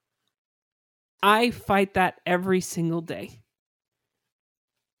 I fight that every single day.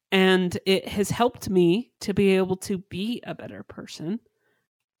 And it has helped me to be able to be a better person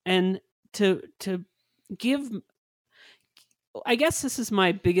and to give, I guess this is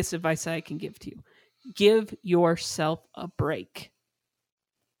my biggest advice that I can give to you. Give yourself a break.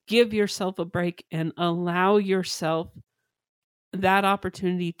 Give yourself a break and allow yourself that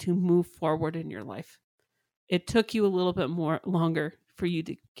opportunity to move forward in your life. It took you a little bit more longer for you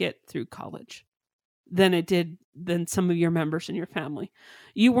to get through college than some of your members in your family.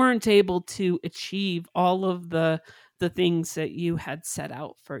 You weren't able to achieve all of the things that you had set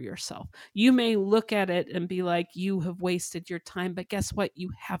out for yourself. You may look at it and be like, you have wasted your time, but guess what?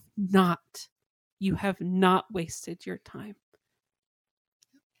 You have not. You have not wasted your time.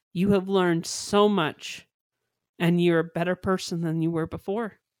 You have learned so much and you're a better person than you were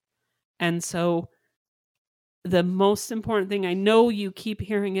before. And so the most important thing, I know you keep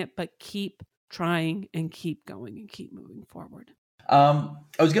hearing it, but keep trying and keep going and keep moving forward. I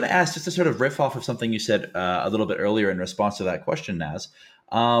was going to ask, just to sort of riff off of something you said a little bit earlier in response to that question, Naz.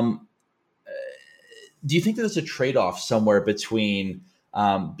 Do you think that there's a trade-off somewhere between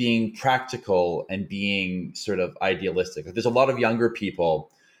being practical and being sort of idealistic? Like, there's a lot of younger people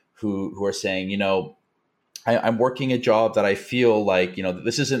who are saying, I'm working a job that I feel like,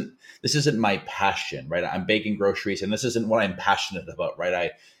 this isn't my passion, right? I'm baking groceries, and this isn't what I'm passionate about, right?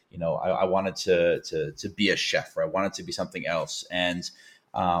 I wanted to be a chef, or I wanted to be something else. And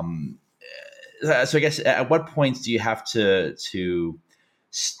so I guess, at what point do you have to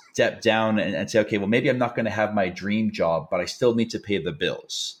step down and say, okay, well, maybe I'm not going to have my dream job, but I still need to pay the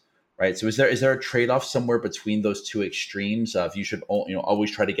bills, right? So is there a trade-off somewhere between those two extremes of you should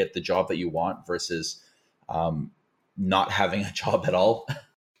always try to get the job that you want versus not having a job at all?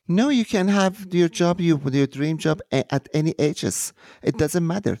 No, you can have your job, your dream job at any ages. It doesn't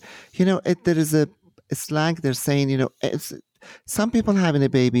matter. There is a slang they're saying, some people having a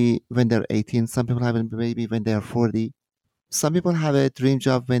baby when they're 18, some people having a baby when they're 40. Some people have a dream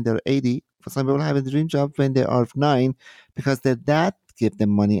job when they're 80. Some people have a dream job when they are 9 because their dad give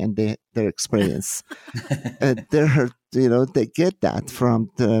them money and their experience. They get that from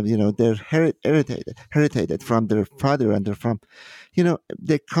they're heritated from their father, and they're from,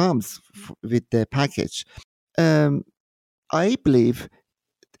 that comes with the package. I believe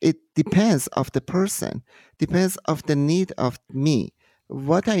it depends of the person, depends of the need of me.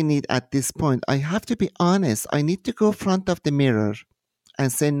 What I need at this point, I have to be honest. I need to go front of the mirror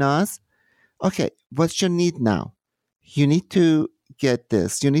and say, Naz, okay, what's your need now? You need to get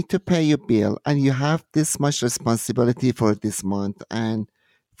this. You need to pay your bill, and you have this much responsibility for this month and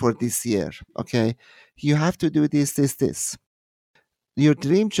for this year. Okay, you have to do this. Your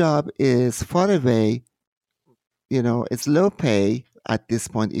dream job is far away. It's low pay at this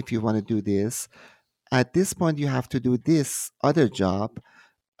point if you want to do this. At this point, you have to do this other job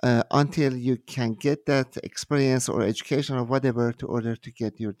until you can get that experience or education or whatever to order to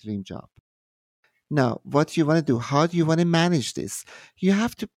get your dream job. Now, what you want to do, how do you want to manage this? You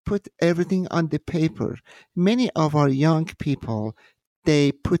have to put everything on the paper. Many of our young people,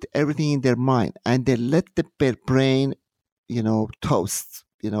 they put everything in their mind and they let their brain, toast,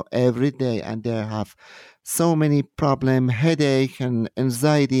 every day. And they have so many problems, headache and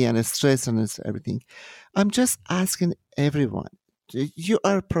anxiety and stress and everything. I'm just asking everyone, you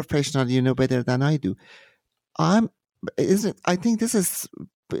are a professional, you know better than I do. I think this is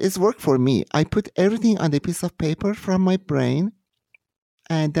work for me. I put everything on a piece of paper from my brain,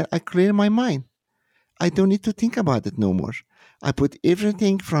 and then I clear my mind. I don't need to think about it no more. I put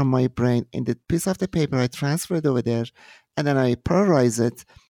everything from my brain in the piece of the paper. I transfer it over there, and then I prioritize it,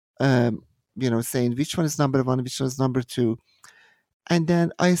 saying which one is number 1, which one is number 2. And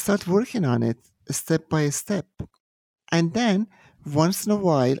then I start working on it step by step. And then once in a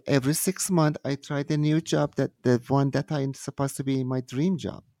while, every 6 months, I try the new job, the one that I'm supposed to be my dream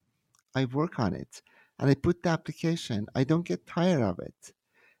job. I work on it and I put the application. I don't get tired of it.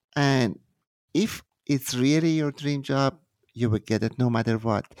 And if it's really your dream job, you will get it no matter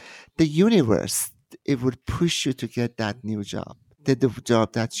what. The universe, it would push you to get that new job, the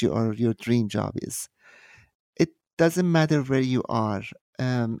job that your dream job is. It doesn't matter where you are.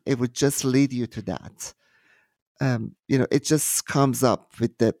 It would just lead you to that. It just comes up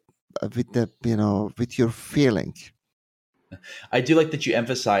with your feeling. I do like that you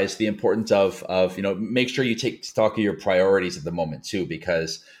emphasize the importance of make sure you take stock of your priorities at the moment too,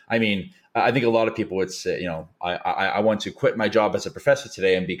 because I think a lot of people would say, I want to quit my job as a professor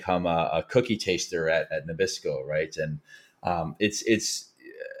today and become a cookie taster at Nabisco, right? And it's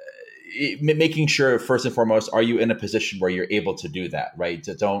making sure, first and foremost, are you in a position where you're able to do that, right?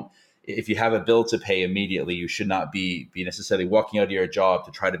 If you have a bill to pay immediately, you should not be necessarily walking out of your job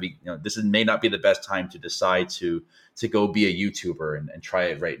to try to be, may not be the best time to decide to go be a YouTuber and try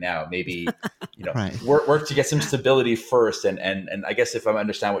it right now. Maybe, right. work to get some stability first. And I guess if I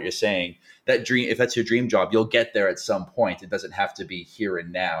understand what you're saying, if that's your dream job, you'll get there at some point. It doesn't have to be here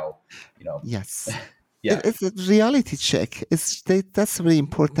and now, Yes. Yeah. It's a reality check. That's a really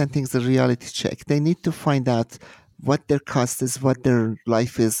important thing, the reality check. They need to find out what their cost is, what their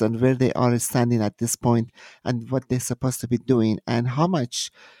life is, and where they are standing at this point, and what they're supposed to be doing, and how much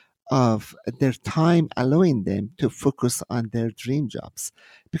of their time allowing them to focus on their dream jobs.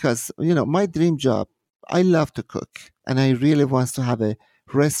 Because, my dream job, I love to cook, and I really want to have a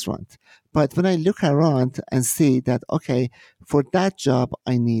restaurant. But when I look around and see that, okay, for that job,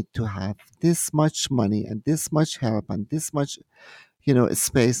 I need to have this much money and this much help and this much,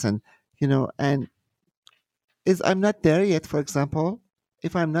 space and I'm not there yet, for example.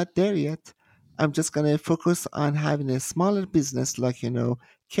 If I'm not there yet, I'm just going to focus on having a smaller business like,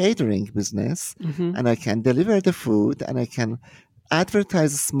 catering business, and I can deliver the food and I can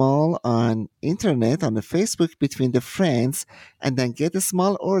advertise small on internet, on the Facebook between the friends, and then get the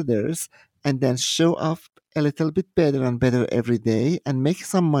small orders and then show off a little bit better and better every day and make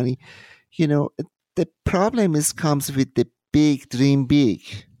some money. the problem comes with the big, dream big.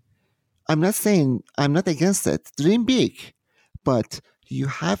 I'm not saying I'm not against it. Dream big, but you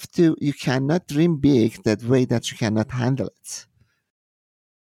cannot dream big that way that you cannot handle it.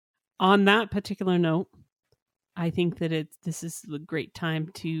 On that particular note, I think that this is a great time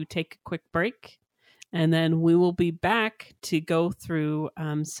to take a quick break. And then we will be back to go through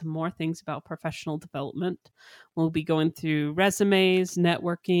some more things about professional development. We'll be going through resumes,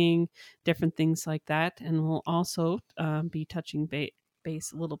 networking, different things like that. And we'll also be touching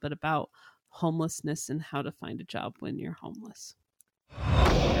base a little bit about homelessness and how to find a job when you're homeless. How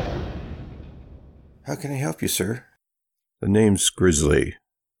can I help you, sir? The name's Grizzly,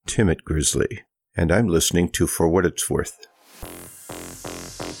 Timid Grizzly, and I'm listening to For What It's Worth.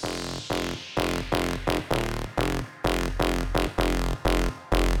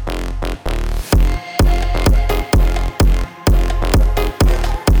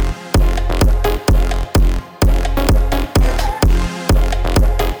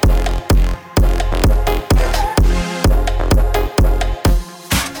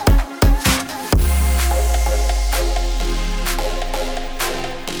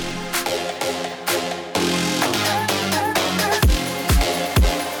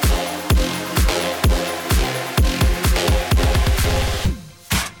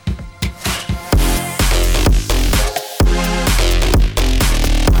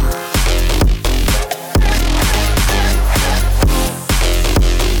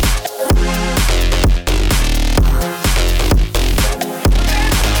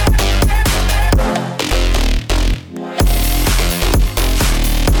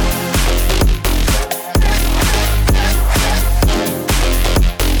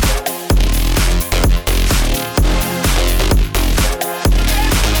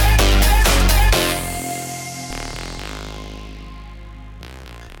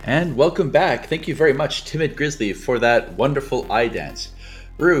 And welcome back. Thank you very much, Timid Grizzly, for that wonderful eye dance.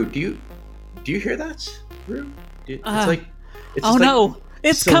 Rue, do you hear that? Rue? It's like it's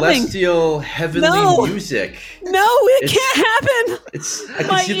celestial, coming. heavenly music. No, it can't happen. I can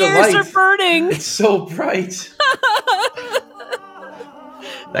My see the ears light. are burning. It's so bright.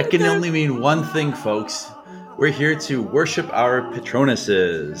 That can only mean one thing, folks. We're here to worship our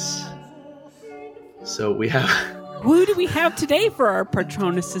patronuses. So we have... Who do we have today for our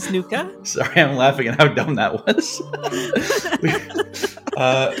patronuses, Nuka? Sorry, I'm laughing at how dumb that was.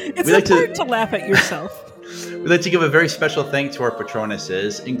 It's important to laugh at yourself. We'd like to give a very special thank to our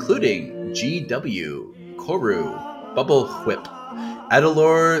patronuses, including GW, Koru, Bubble Whip,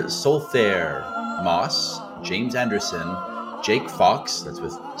 Adelor Solthair, Moss, James Anderson, Jake Fox, that's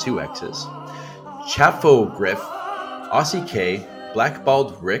with 2 X's, Chaffo Griff, Aussie K,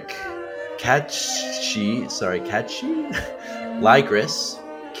 Blackballed Rick, Kachi, Ligris,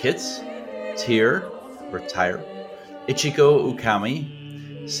 Kit, Tyr, Ichigo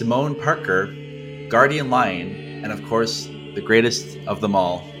Ukami, Simone Parker, Guardian Lion, and of course, the greatest of them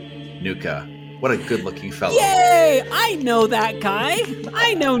all, Nuka. What a good-looking fellow. Yay! I know that guy.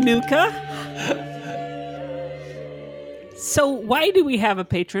 I know Nuka. So why do we have a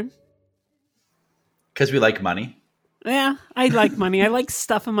patron? Because we like money. Yeah, I like money. I like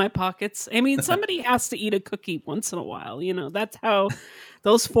stuff in my pockets. I mean, somebody has to eat a cookie once in a while. You know, that's how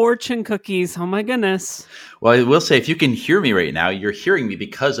those fortune cookies. Oh, my goodness. Well, I will say, if you can hear me right now, you're hearing me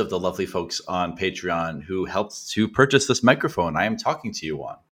because of the lovely folks on Patreon who helped to purchase this microphone I am talking to you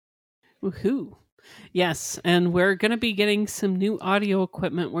on. Woohoo. Yes, and we're going to be getting some new audio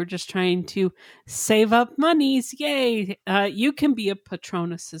equipment. We're just trying to save up monies. Yay. You can be a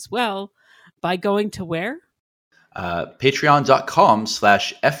Patronus as well by going to where?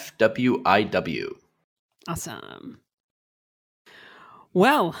 Patreon.com/FWIW. Awesome.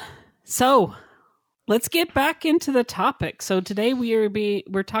 Well, so let's get back into the topic. So today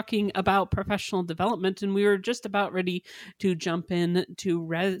we're talking about professional development, and we were just about ready to jump in to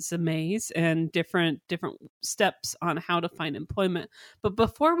resumes and different steps on how to find employment. But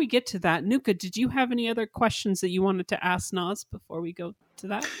before we get to that, Nuka, did you have any other questions that you wanted to ask Naz before we go to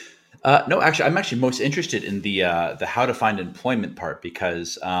that? No, actually, I'm actually most interested in the how to find employment part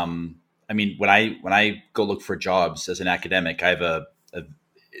because, I mean, when I go look for jobs as an academic, I have the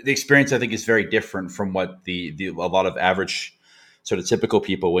experience I think is very different from what a lot of average sort of typical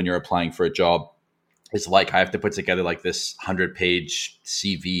people when you're applying for a job is like. I have to put together like this 100-page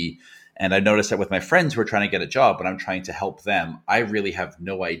CV, and I noticed that with my friends who are trying to get a job, but I'm trying to help them, I really have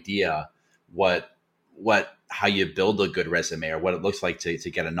no idea how you build a good resume or what it looks like to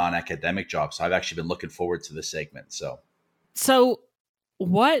get a non-academic job. So I've actually been looking forward to this segment. So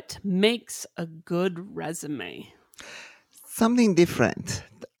what makes a good resume? Something different.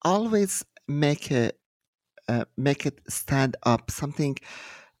 Always make it stand up. Something.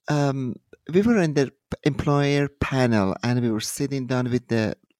 We were in the employer panel, and we were sitting down with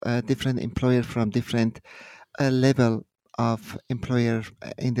the different employer from different level of employer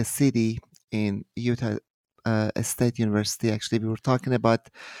in the city in Utah State University. Actually, we were talking about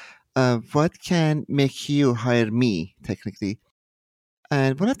what can make you hire me, technically.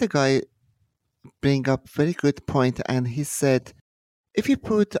 And one of the guy bring up very good point, and he said, if you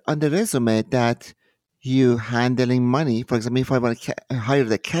put on the resume that you handling money, for example, if I want to hire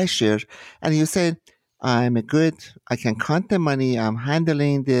the cashier, and you say, I can count the money, I'm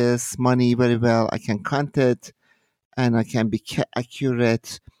handling this money very well, I can count it, and I can be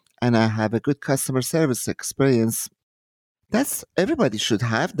accurate, and I have a good customer service experience. Everybody should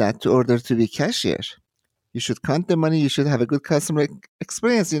have that in order to be cashier. You should count the money. You should have a good customer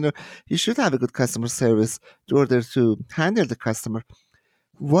experience. You should have a good customer service in order to handle the customer.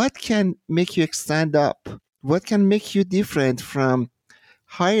 What can make you stand up? What can make you different from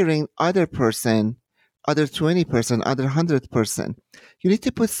hiring other 20%, other 100%? You need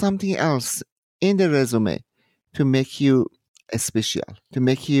to put something else in the resume to make you special, to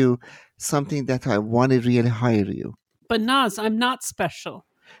make you something that I want to really hire you. But Naz, I'm not special.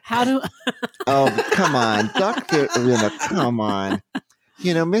 How do... Oh, come on, Dr. Come on.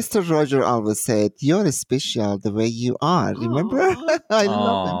 Mr. Roger always said, you're special the way you are. Remember? I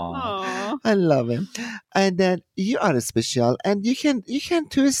love him. I love him. And then you are special, and you can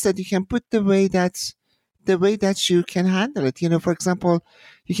twist it. You can put the way that you can handle it. For example,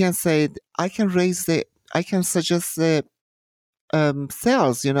 you can say, I can suggest the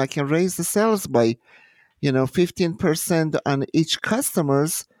sales. I can raise the sales by 15% on each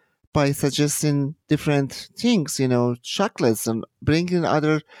customers by suggesting different things, chocolates, and bringing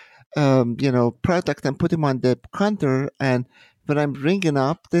other, product and put them on the counter. And when I'm ringing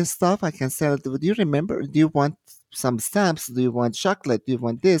up this stuff, I can say, do you remember? Do you want some stamps? Do you want chocolate? Do you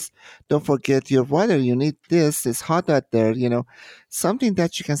want this? Don't forget your water. You need this. It's hot out there. Something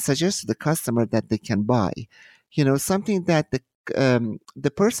that you can suggest to the customer that they can buy. Something that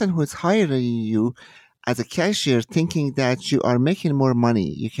the person who's hiring you as a cashier, thinking that you are making more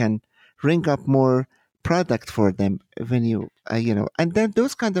money, you can ring up more product for them when you, and then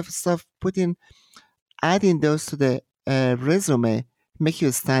those kind of stuff, adding those to the resume, make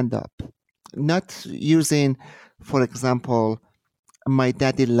you stand up. Not using, for example,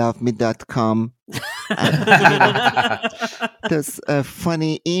 mydaddyloveme.com, those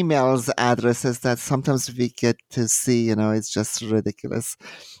funny emails addresses that sometimes we get to see, it's just ridiculous.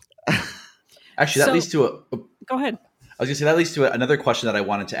 Actually, that leads to a... Go ahead. I was going to say, that leads to another question that I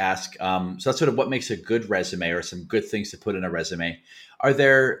wanted to ask. So that's sort of what makes a good resume, or some good things to put in a resume. Are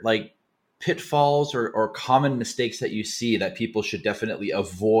there like pitfalls or common mistakes that you see that people should definitely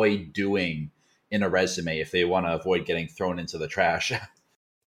avoid doing in a resume if they want to avoid getting thrown into the trash?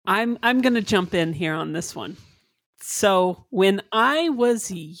 I'm going to jump in here on this one. So when I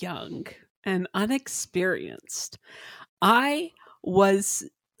was young and unexperienced, I was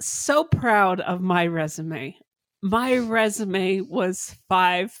so proud of my resume. My resume was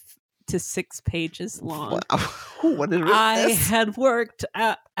 5 to 6 pages long. Wow. What is I this? had worked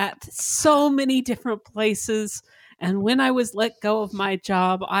at so many different places, and when I was let go of my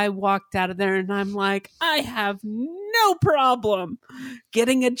job, I walked out of there and I'm like, I have no problem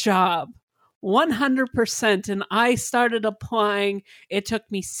getting a job. 100%. And I started applying. It took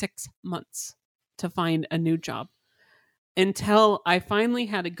me 6 months to find a new job, until I finally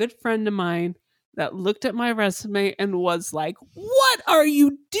had a good friend of mine that looked at my resume and was like, what are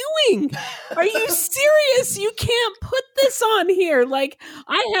you doing? Are you serious? You can't put this on here. Like,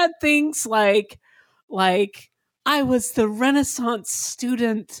 I had things like I was the Renaissance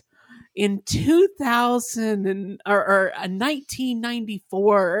student in 2000 or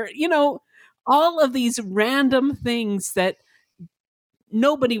 1994, all of these random things that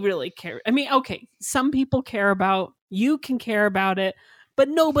nobody really cared. I mean, okay, some people care about, you can care about it, but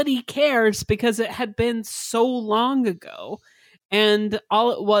nobody cares because it had been so long ago. And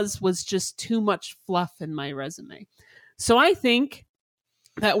all it was just too much fluff in my resume. So I think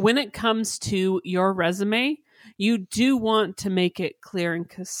that when it comes to your resume, you do want to make it clear and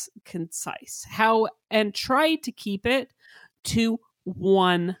concise. And try to keep it to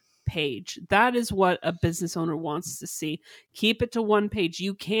one page. That is what a business owner wants to see. Keep it to one page.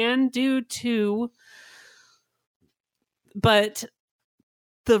 You can do 2, but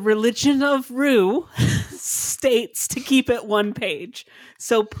the religion of Rue states to keep it one page.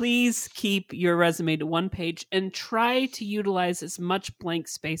 So please keep your resume to one page and try to utilize as much blank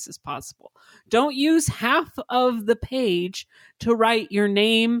space as possible. Don't use half of the page to write your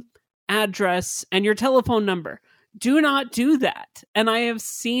name, address, and your telephone number. Do not do that. And I have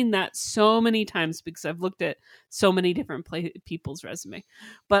seen that so many times because I've looked at so many different people's resume.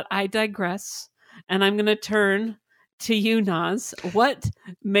 But I digress, and I'm going to turn to you, Naz. What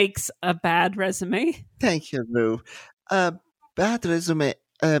makes a bad resume? Thank you, Lou. Bad resume,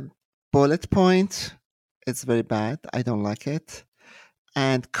 bullet point. It's very bad. I don't like it.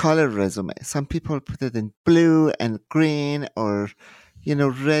 And color resume. Some people put it in blue and green, or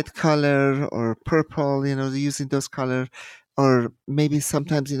red color or purple. Using those color, or maybe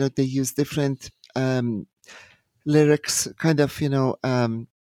sometimes they use different lyrics, kind of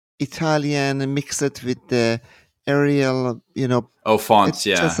Italian, and mix it with the Arial, fonts,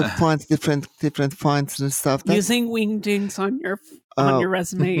 yeah. Just the fonts, different fonts and stuff. Using wingdings on your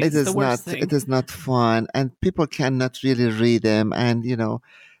resume is the worst thing. It is not fun, and people cannot really read them, and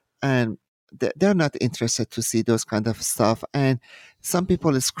and they're not interested to see those kind of stuff. And some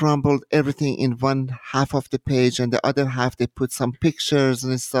people scrambled everything in one half of the page, and the other half they put some pictures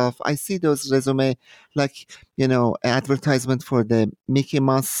and stuff. I see those resume like advertisement for the Mickey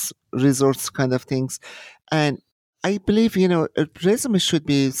Mouse resorts kind of things, and I believe, a resume should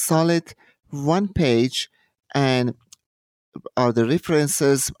be solid, one page, and are the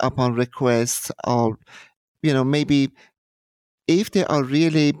references upon request, or, maybe if they are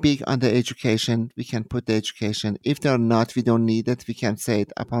really big on the education, we can put the education. If they are not, we don't need it. We can say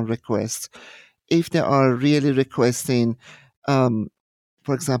it upon request. If they are really requesting,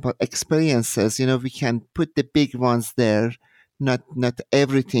 for example, experiences, we can put the big ones there. Not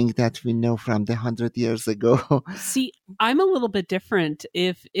everything that we know from the 100 years ago. See, I'm a little bit different.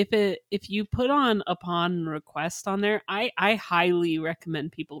 If you put on upon request on there, I highly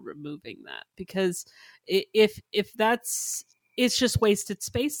recommend people removing that, because if it's just wasted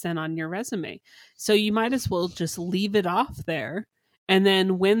space then on your resume. So you might as well just leave it off there. And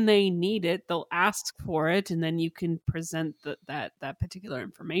then when they need it, they'll ask for it, and then you can present that particular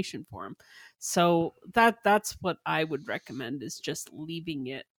information for them. So that's what I would recommend, is just leaving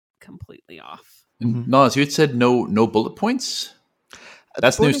it completely off. No, so you had said no bullet points?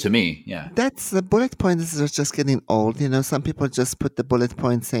 That's news to me. Yeah. That's the bullet points are just getting old. Some people just put the bullet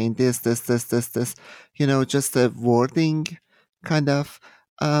point saying this, just the wording kind of.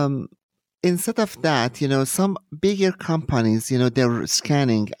 Instead of that, some bigger companies, they're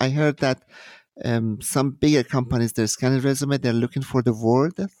scanning. I heard that some bigger companies, they're scanning resume, they're looking for the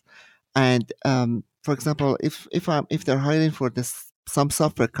word. And for example, if they're hiring for some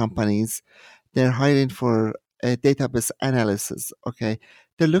software companies, they're hiring for a database analysis. Okay,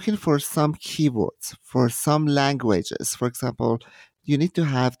 they're looking for some keywords for some languages. For example, you need to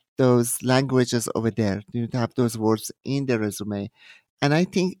have those languages over there. You need to have those words in the resume. And I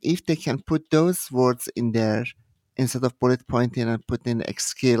think if they can put those words in there instead of bullet pointing and putting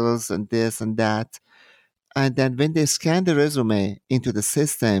skills and this and that, and then when they scan the resume into the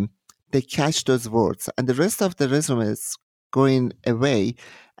system, they catch those words, and the rest of the resume is going away,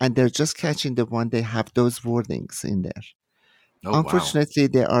 and they're just catching the one they have those wordings in there. Oh, unfortunately, wow.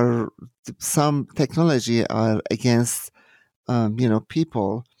 There are some technology are against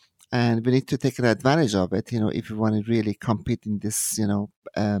people. And we need to take advantage of it, if we want to really compete in this,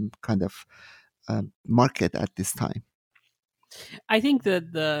 kind of market at this time. I think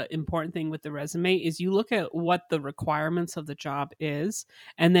that the important thing with the resume is you look at what the requirements of the job is,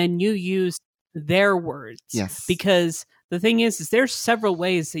 and then you use their words. Yes. Because the thing is there's several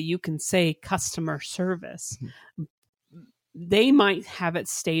ways that you can say customer service. Mm-hmm. They might have it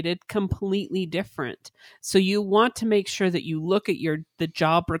stated completely different. So you want to make sure that you look at the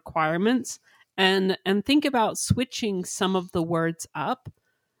job requirements and think about switching some of the words up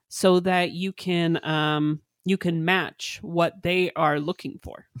so that you can match what they are looking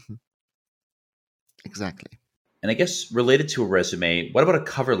for. Exactly. And I guess related to a resume, what about a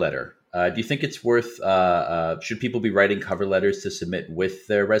cover letter? Do you think it's worth, should people be writing cover letters to submit with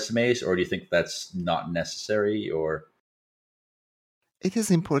their resumes, or do you think that's not necessary? Or it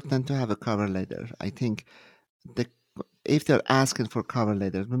is important to have a cover letter. I think if they're asking for cover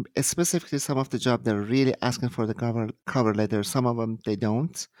letter, specifically some of the jobs they're really asking for the cover letter, some of them they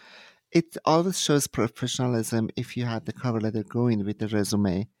don't. It always shows professionalism if you have the cover letter going with the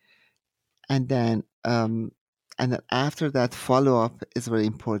resume. And then after that, follow-up is very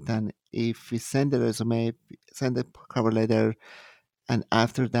important. If we send the resume, send the cover letter, and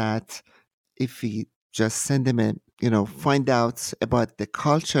after that, if we just send them find out about the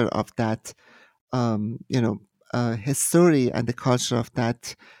culture of that, history and the culture of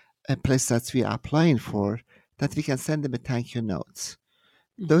that place that we are applying for, that we can send them a thank you note.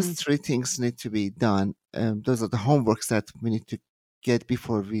 Mm-hmm. Those three things need to be done. Those are the homeworks that we need to get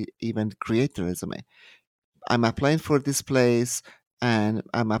before we even create the resume. I'm applying for this place and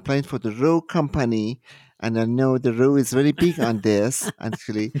I'm applying for the Row company. And I know the Row is very big on this,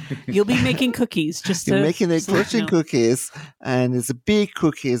 actually. You'll be making cookies. You're making the fortune cookies, and it's a big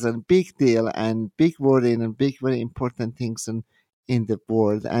cookies and big deal and big wording and big, very important things in the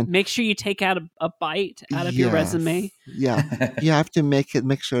world. And make sure you take out a bite out of your resume. Yeah, you have to make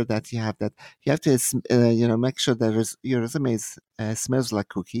sure that you have that. You have to, make sure that your resume smells like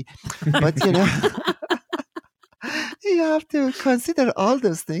cookie. But you have to consider all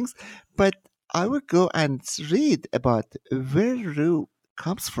those things. But I would go and read about where Row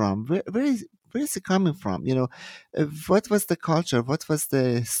comes from. Where is it coming from? What was the culture? What was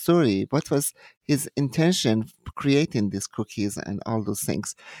the story? What was his intention creating these cookies and all those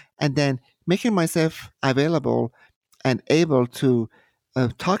things? And then making myself available and able to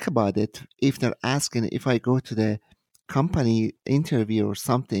talk about it if they're asking. If I go to the company interview or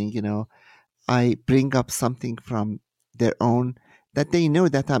something, I bring up something from their own that they know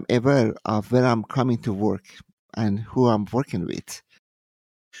that I'm aware of where I'm coming to work and who I'm working with.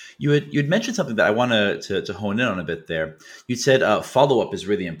 You'd mentioned something that I want to hone in on a bit there. You said follow-up is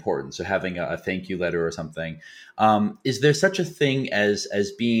really important. So having a thank you letter or something. Is there such a thing as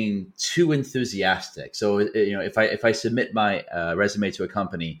being too enthusiastic? So, if I submit my resume to a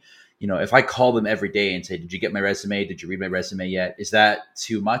company, if I call them every day and say, did you get my resume? Did you read my resume yet? Is that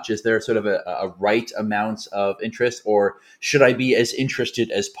too much? Is there sort of a right amount of interest, or should I be as interested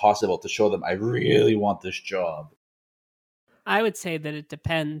as possible to show them I really want this job? I would say that it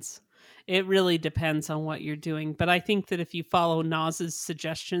depends. It really depends on what you're doing. But I think that if you follow Naz's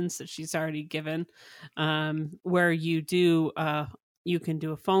suggestions that she's already given, where you can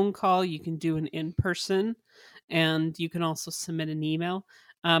do a phone call, you can do an in-person, and you can also submit an email.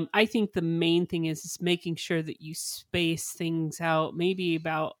 I think the main thing is making sure that you space things out, maybe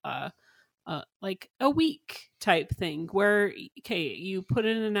about like a week type thing where, okay, you put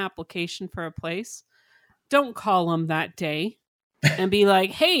in an application for a place. Don't call them that day and be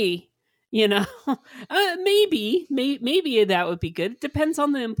like, hey, maybe that would be good. It depends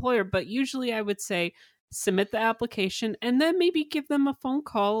on the employer, but usually I would say submit the application and then maybe give them a phone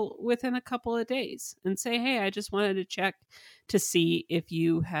call within a couple of days and say, hey, I just wanted to check to see if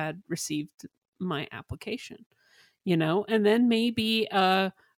you had received my application, and then maybe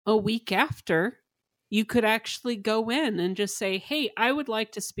a week after you could actually go in and just say, hey, I would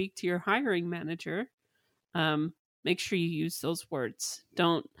like to speak to your hiring manager. Make sure you use those words.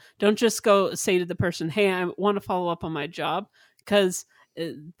 Don't just go say to the person, hey, I want to follow up on my job, because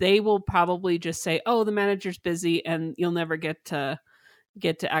they will probably just say, oh, the manager's busy, and you'll never get to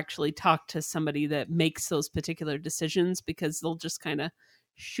actually talk to somebody that makes those particular decisions, because they'll just kind of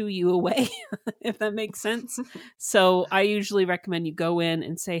shoo you away, if that makes sense. So I usually recommend you go in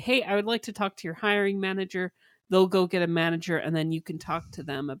and say, hey, I would like to talk to your hiring manager. They'll go get a manager, and then you can talk to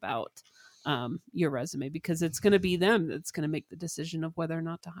them about your resume, because it's going to be them that's going to make the decision of whether or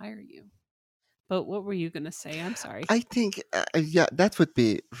not to hire you. But what were you going to say? I'm sorry. I think, that would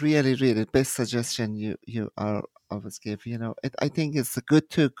be really, really the best suggestion you are always give. I think it's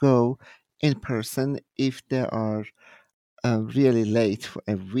good to go in person if they are really late for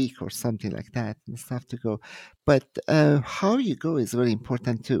a week or something like that, and stuff to go. But how you go is very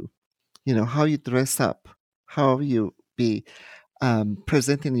important too. How you dress up, how you be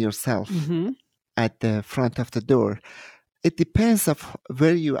presenting yourself at the front of the door. It depends of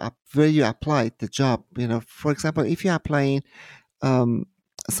where you applied the job. For example, if you're applying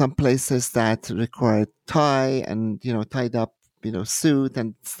some places that require tie and tied up suit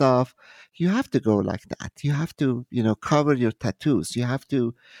and stuff, you have to go like that. You have to cover your tattoos. You have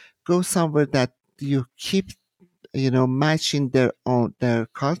to go somewhere that you keep matching their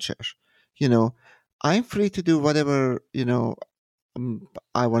culture. I'm free to do whatever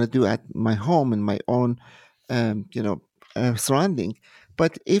I want to do at my home in my own surrounding.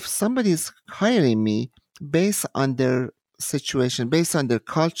 But if somebody's hiring me based on their situation, based on their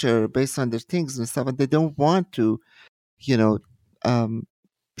culture, based on their things and stuff, and they don't want to,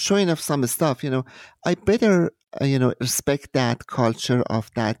 showing off some stuff, I better, respect that culture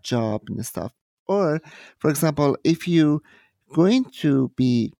of that job and stuff. Or, for example, if you going to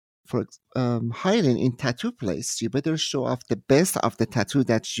be hiring in tattoo place, you better show off the best of the tattoo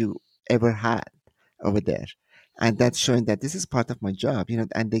that you ever had over there. And that's showing that this is part of my job,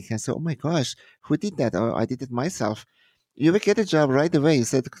 and they can say, oh my gosh, who did that? Or I did it myself. You will get a job right away. You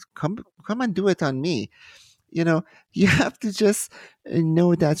said, come and do it on me. You have to just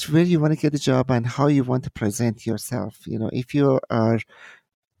know that's where you want to get a job and how you want to present yourself. If you are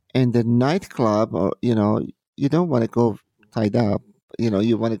in the nightclub, or, you don't want to go tied up,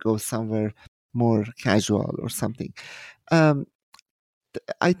 you want to go somewhere more casual or something.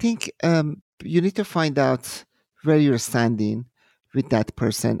 I think you need to find out where you're standing with that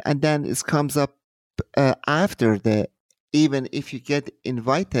person, and then it comes up after even if you get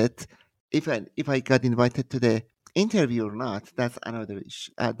invited, if I got invited to the interview or not, that's another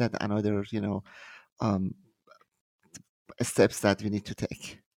um, steps that we need to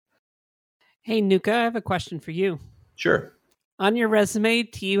take. Hey, Nuka, I have a question for you. Sure. On your resume,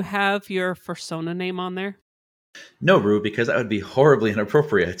 do you have your persona name on there? No, Rue, because that would be horribly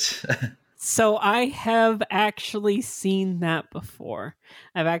inappropriate. So I have actually seen that before.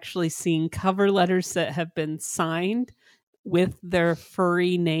 I've actually seen cover letters that have been signed with their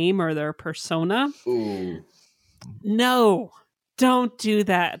furry name or their persona. Ooh. No, don't do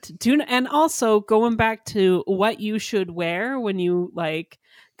that. And also going back to what you should wear when you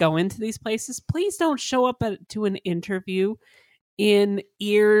go into these places, please don't show up to an interview in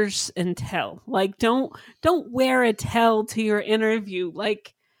ears and tell. Don't wear a tell to your interview.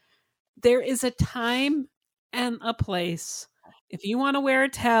 There is a time and a place. If you want to wear a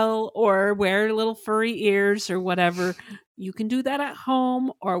tell or wear little furry ears or whatever, you can do that at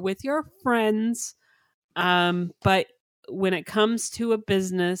home or with your friends. But when it comes to a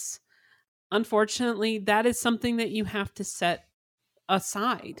business, unfortunately, that is something that you have to set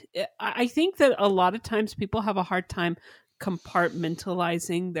aside. I think that a lot of times people have a hard time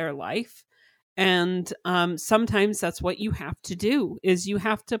compartmentalizing their life. And sometimes that's what you have to do, is you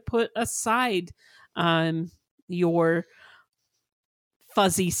have to put aside your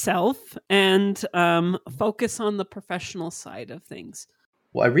fuzzy self and focus on the professional side of things.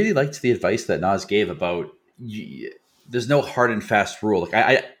 Well, I really liked the advice that Naz gave about there's no hard and fast rule.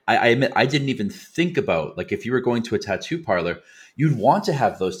 I admit I didn't even think about, if you were going to a tattoo parlor, you'd want to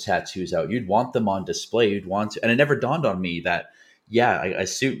have those tattoos out. You'd want them on display. You'd want to, and it never dawned on me that, a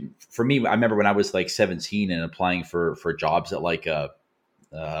suit for me. I remember when I was 17 and applying for jobs at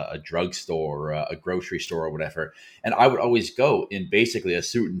a drugstore or a grocery store or whatever, and I would always go in basically a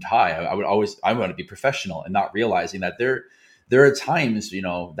suit and tie. I want to be professional, and not realizing that there are times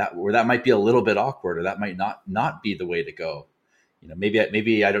that might be a little bit awkward, or that might not be the way to go.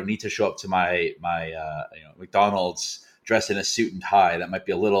 Maybe I don't need to show up to my McDonald's dressed in a suit and tie. That might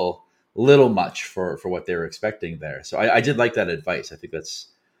be a little much for what they were expecting there. So I did like that advice. I think that's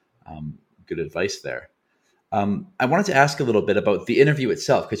good advice there. I wanted to ask a little bit about the interview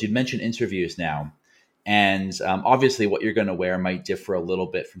itself, because you'd mentioned interviews now, and obviously what you're going to wear might differ a little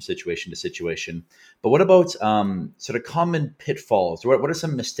bit from situation to situation. But what about sort of common pitfalls? What are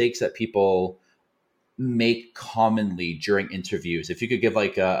some mistakes that people make commonly during interviews? If you could give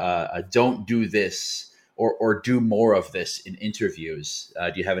a don't do this or do more of this in interviews,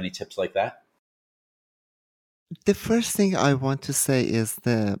 do you have any tips like that? The first thing I want to say is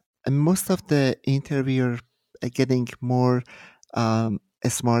most of the interviewer are getting more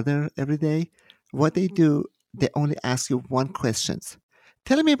smarter every day. What they do, they only ask you one question.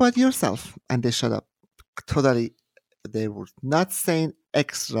 Tell me about yourself. And they shut up. Totally. They were not saying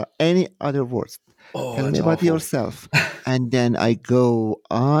extra any other words. Tell me about yourself. And then I go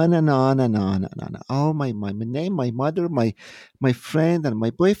on and on and on and on. Oh, my name, my mother, my friend, and my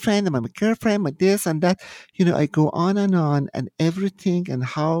boyfriend, and my girlfriend, my this and that. I go on and everything. And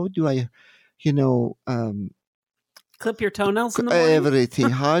how do I, clip your toenails in the morning? Everything.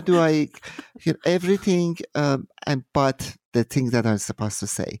 How do I everything? But the things that I'm supposed to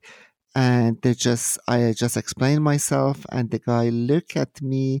say. And I just explain myself, and the guy look at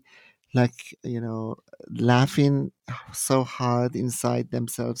me laughing so hard inside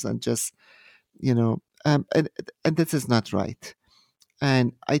themselves, and just, and this is not right.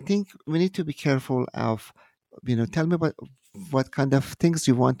 And I think we need to be careful of, tell me what kind of things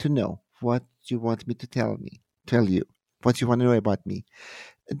you want to know, what you want me to tell you, what you want to know about me.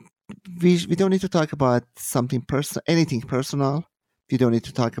 We don't need to talk about something personal, anything personal. We don't need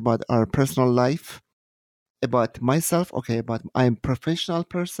to talk about our personal life, about myself. Okay, I'm a professional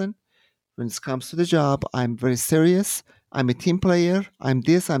person. When it comes to the job, I'm very serious. I'm a team player. I'm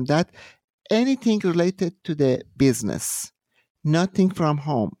this, I'm that. Anything related to the business. Nothing from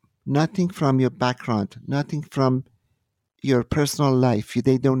home. Nothing from your background. Nothing from your personal life.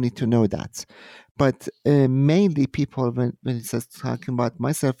 They don't need to know that. But mainly people, when it's just talking about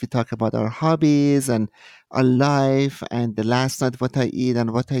myself, we talk about our hobbies and our life, and the last night what I eat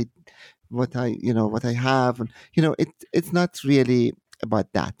and what I have. And, it's not really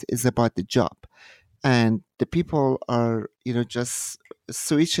about that. It's about the job. And the people are, just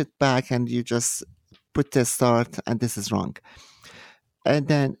switch it back, and you just put the start, and this is wrong. And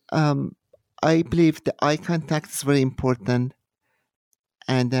then I believe the eye contact is very important.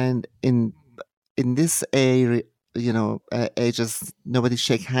 and then in this ages, nobody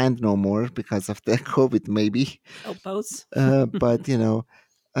shake hand no more because of the COVID, maybe. Elbows. But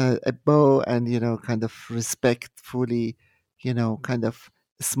a bow and kind of respectfully, kind of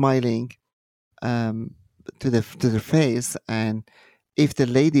smiling to the face. And if the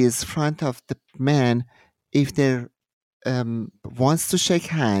lady is front of the man, if they wants to shake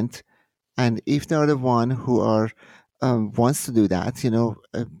hand, and if they are the one who are wants to do that,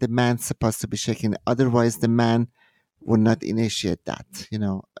 the man's supposed to be shaking. Otherwise, the man will not initiate that.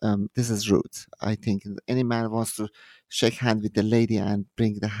 This is rude. I think any man wants to shake hand with the lady and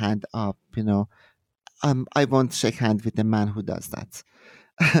bring the hand up. I won't shake hand with the man who does that.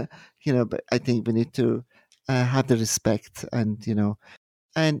 But I think we need to have the respect, and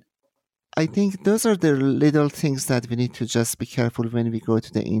I think those are the little things that we need to just be careful when we go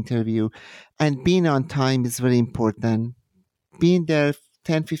to the interview. And being on time is very important. Being there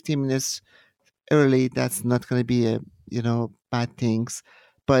 10, 15 minutes early, that's not going to be bad things.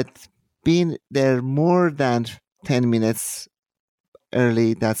 But being there more than 10 minutes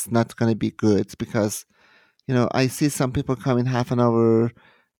early, that's not going to be good, because, I see some people coming half an hour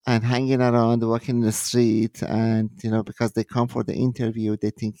and hanging around, walking in the street, and, because they come for the interview,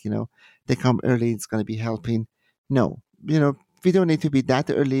 they think, they come early, it's going to be helping. No, we don't need to be that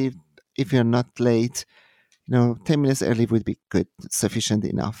early if you're not late. 10 minutes early would be good, sufficient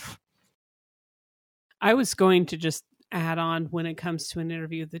enough. I was going to just add on, when it comes to an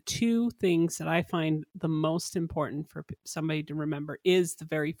interview, the two things that I find the most important for somebody to remember is the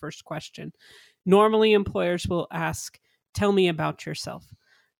very first question. Normally, employers will ask, tell me about yourself.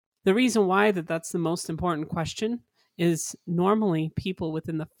 The reason why that's the most important question is normally people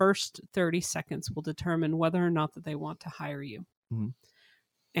within the first 30 seconds will determine whether or not that they want to hire you. Mm-hmm.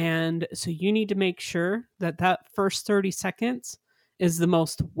 And so you need to make sure that first 30 seconds is the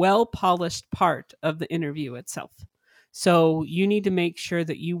most well-polished part of the interview itself. So you need to make sure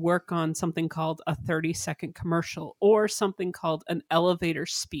that you work on something called a 30-second commercial, or something called an elevator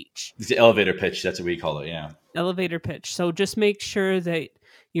speech. It's the elevator pitch. That's what we call it. Yeah. Elevator pitch. So just make sure that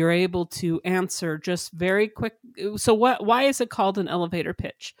you're able to answer just very quick. So why is it called an elevator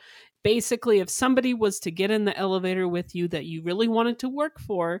pitch? Basically, if somebody was to get in the elevator with you that you really wanted to work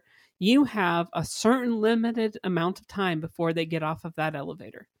for, you have a certain limited amount of time before they get off of that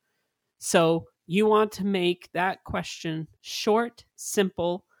elevator. So you want to make that question short,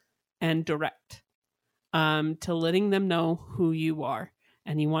 simple, and direct, to letting them know who you are.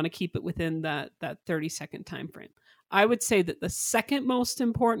 And you want to keep it within that 30-second time frame. I would say that the second most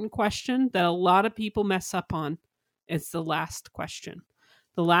important question that a lot of people mess up on is the last question.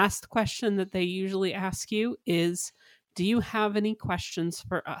 The last question that they usually ask you is, do you have any questions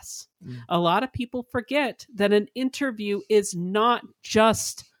for us? A lot of people forget that an interview is not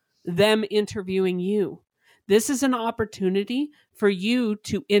just them interviewing you. This is an opportunity for you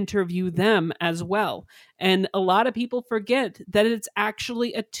to interview them as well. And a lot of people forget that it's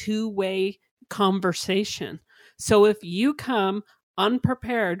actually a two-way conversation. So if you come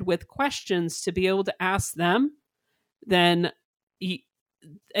unprepared with questions to be able to ask them, then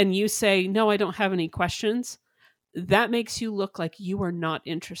and you say, no, I don't have any questions, that makes you look like you are not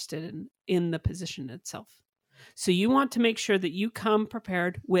interested in the position itself. So you want to make sure that you come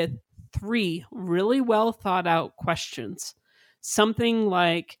prepared with 3 really well thought out questions. Something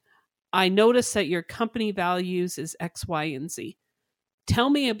like, I noticed that your company values is X, Y, and Z. Tell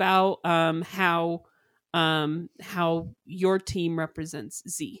me about how your team represents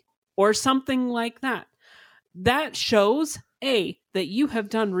Z, or something like that. That shows, A, that you have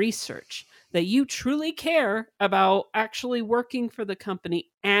done research, that you truly care about actually working for the company,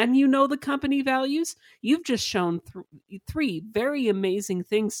 and you know the company values. You've just shown 3 very amazing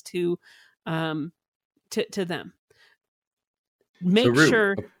things to them. Make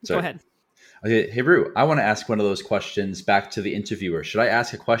sure. Go ahead. Okay, hey Rue, I want to ask one of those questions back to the interviewer. Should I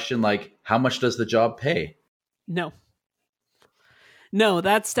ask a question like, how much does the job pay? No,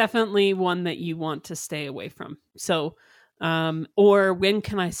 that's definitely one that you want to stay away from. So, or when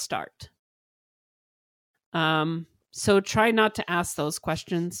can I start? So try not to ask those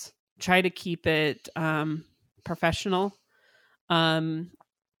questions. Try to keep it professional.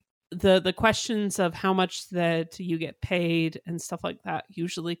 The questions of how much that you get paid and stuff like that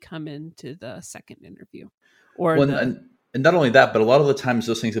usually come into the second interview. And not only that, but a lot of the times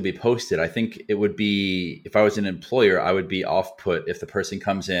those things will be posted. I think it would be, if I was an employer, I would be off put if the person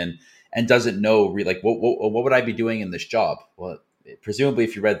comes in and doesn't know, like, what would I be doing in this job? Well, presumably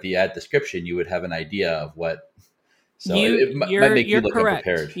if you read the ad description, you would have an idea of what. So it might make you look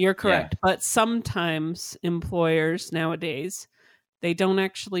unprepared. You're correct. Yeah. But sometimes employers nowadays They don't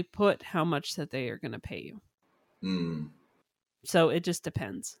actually put how much that they are going to pay you. So it just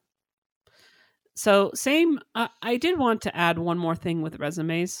depends. So same, I did want to add one more thing with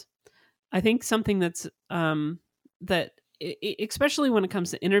resumes. I think something that's, especially when it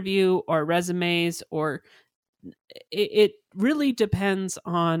comes to interview or resumes, or it really depends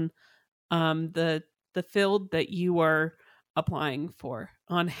on the field that you are applying for,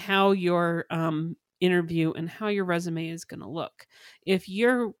 on how your interview and how your resume is going to look. If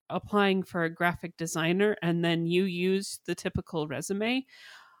you're applying for a graphic designer and then you use the typical resume,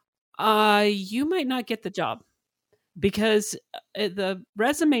 you might not get the job, because the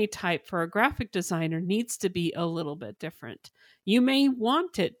resume type for a graphic designer needs to be a little bit different. You may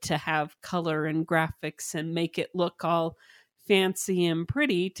want it to have color and graphics and make it look all fancy and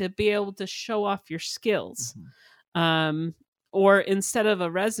pretty to be able to show off your skills. Or instead of a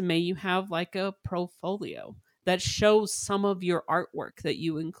resume, you have like a portfolio that shows some of your artwork that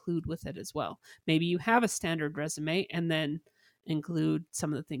you include with it as well. Maybe you have a standard resume and then include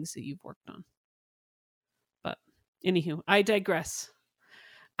some of the things that you've worked on. But anywho, I digress.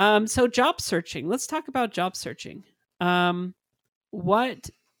 So job searching. Let's talk about job searching. What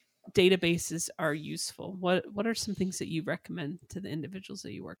databases are useful? What are some things that you recommend to the individuals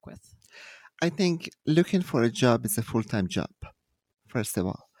that you work with? I think looking for a job is a full-time job, first of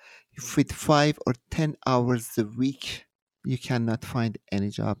all. With 5 or 10 hours a week, you cannot find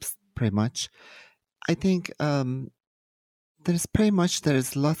any jobs, pretty much. I think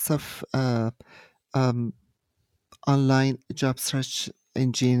there's lots of online job search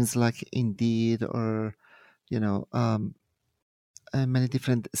engines like Indeed, or, many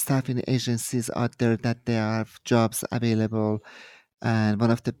different staffing agencies out there that they have jobs available. And one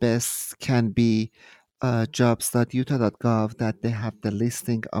of the best can be jobs.utah.gov, that they have the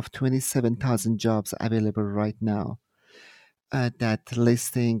listing of 27,000 jobs available right now. That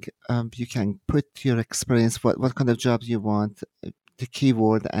listing, you can put your experience, what kind of jobs you want, the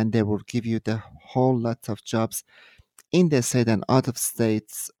keyword, and they will give you the whole lot of jobs in the state and out of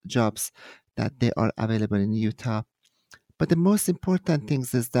states jobs that they are available in Utah. But the most important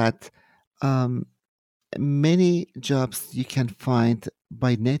things is that many jobs you can find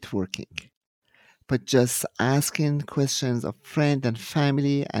by networking, but just asking questions of friends and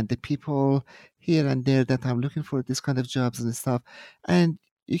family and the people here and there that I'm looking for this kind of jobs and stuff. And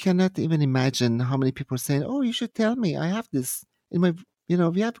you cannot even imagine how many people are saying, oh, you should tell me, I have this in my,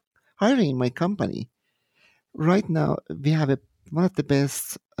 we have hiring in my company. Right now, we have one of the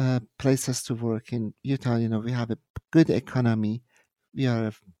best places to work in Utah. We have a good economy. We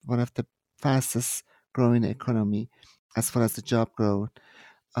are one of the fastest growing economy as far as the job growth.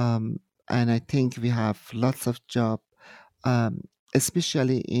 And I think we have lots of job,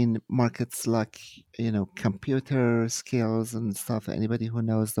 especially in markets like, computer skills and stuff. Anybody who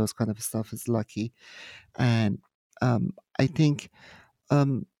knows those kind of stuff is lucky. And I think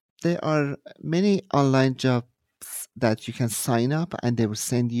there are many online jobs that you can sign up and they will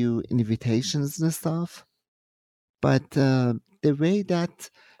send you invitations and stuff. But the way that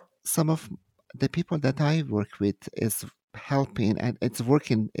some of the people that I work with is helping and it's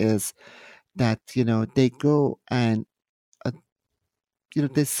working is that, they go and,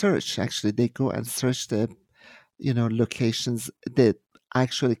 they search, actually, they go and search the, locations, that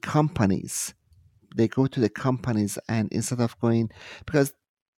actually companies, they go to the companies, and instead of going, because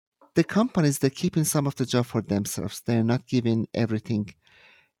the companies, they're keeping some of the job for themselves. They're not giving everything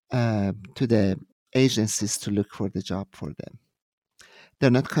to the agencies to look for the job for them. They're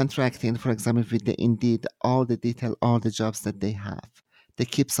not contracting, for example, with the Indeed, all the detail, all the jobs that they have. They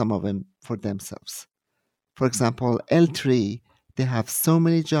keep some of them for themselves. For example, L3, they have so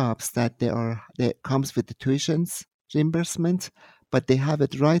many jobs that they comes with the tuitions reimbursement, but they have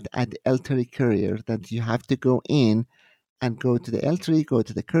it right at the L3 career that you have to go in and go to the L3, go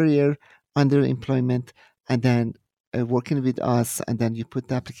to the career under employment, and then working with us, and then you put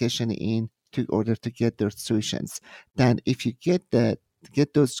the application in to order to get those tuitions. Then if you get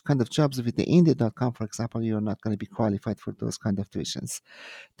those kind of jobs with the Indeed.com, for example, you're not going to be qualified for those kind of tuitions.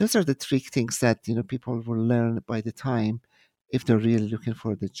 Those are the trick things that, people will learn by the time if they're really looking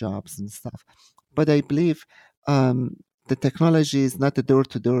for the jobs and stuff. But I believe the technology is not the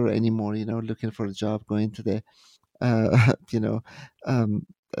door-to-door anymore, looking for a job, going to the,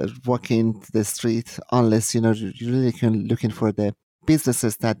 walking the street, unless, you really can looking for the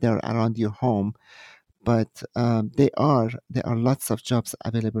businesses that they're around your home. But there are lots of jobs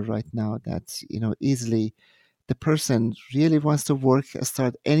available right now that, easily the person really wants to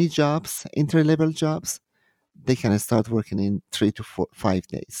start any jobs, entry-level jobs, they can start working in 3 to 5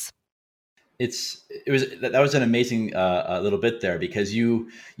 days. that was an amazing little bit there, because you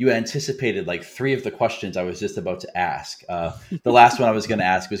anticipated like 3 of the questions I was just about to ask. The last one I was going to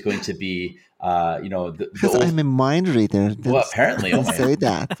ask was going to be, because I'm a mind reader. Well, apparently, oh my, say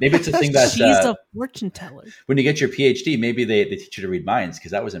that. Maybe it's a thing that she's a fortune teller. When you get your PhD, maybe they teach you to read minds,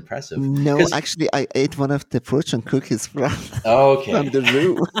 because that was impressive. No, actually, I ate one of the fortune cookies from the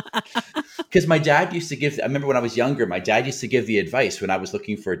room. Because my dad used to give, I remember when I was younger, my dad used to give the advice when I was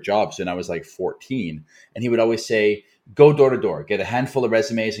looking for jobs when I was like 14. And he would always say, go door to door, get a handful of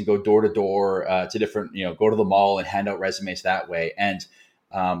resumes and go door to door to different, go to the mall and hand out resumes that way. And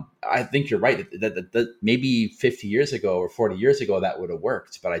I think you're right that maybe 50 years ago or 40 years ago that would have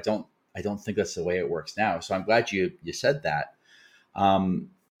worked, but I don't think that's the way it works now. So I'm glad you said that.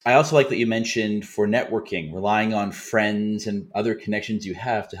 I also like that you mentioned for networking, relying on friends and other connections you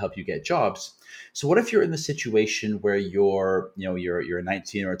have to help you get jobs. So what if you're in the situation where you're a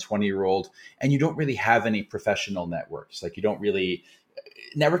 19 or a 20-year-old and you don't really have any professional networks? Like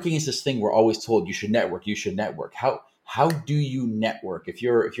networking is this thing we're always told you should network. How do you network? If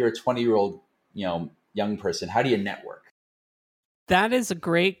you're a 20-year-old, young person, how do you network? That is a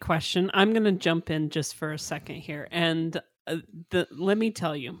great question. I'm going to jump in just for a second here. And let me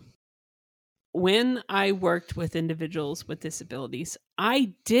tell you, when I worked with individuals with disabilities,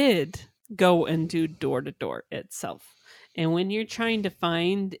 I did go and do door-to-door itself. And when you're trying to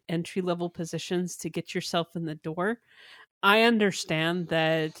find entry-level positions to get yourself in the door, I understand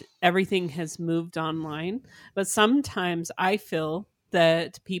that everything has moved online, but sometimes I feel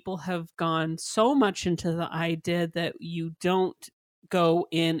that people have gone so much into the idea that you don't go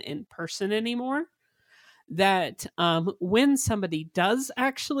in person anymore, that when somebody does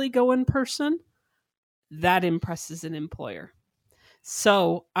actually go in person, that impresses an employer.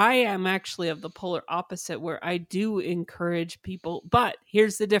 So I am actually of the polar opposite, where I do encourage people, but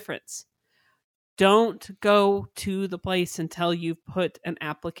here's the difference. Don't go to the place until you've put an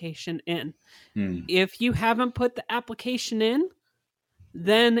application in. If you haven't put the application in,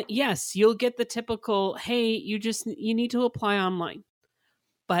 then yes, you'll get the typical, hey, you need to apply online.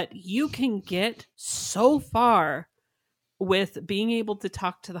 But you can get so far with being able to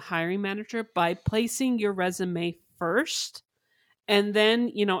talk to the hiring manager by placing your resume first, and then,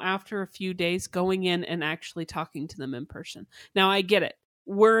 after a few days, going in and actually talking to them in person. Now, I get it.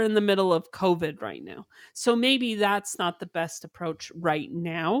 We're in the middle of COVID right now. So maybe that's not the best approach right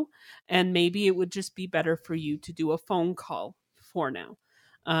now. And maybe it would just be better for you to do a phone call for now.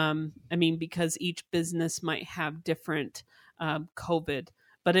 Because each business might have different COVID.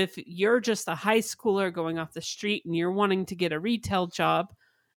 But if you're just a high schooler going off the street and you're wanting to get a retail job,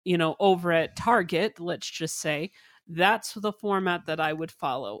 over at Target, let's just say, that's the format that I would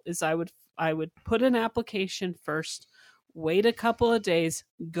follow. Is I would put an application first, wait a couple of days,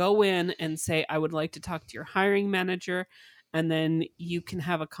 go in and say, I would like to talk to your hiring manager. And then you can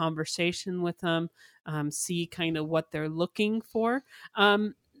have a conversation with them, see kind of what they're looking for.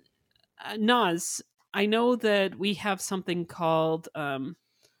 Naz, I know that we have something called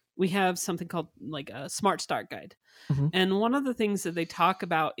like a Smart Start Guide. Mm-hmm. And one of the things that they talk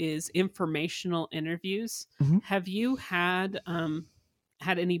about is informational interviews. Mm-hmm. Have you had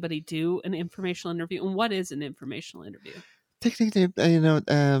anybody do an informational interview? And what is an informational interview? Technically,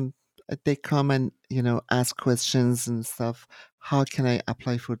 they come and, ask questions and stuff. How can I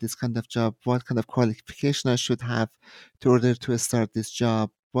apply for this kind of job? What kind of qualification I should have in order to start this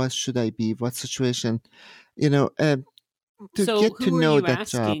job? What should I be? What situation? To so get to know that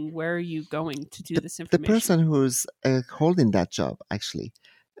asking, job. Where are you going to do this information? The person who's holding that job, actually.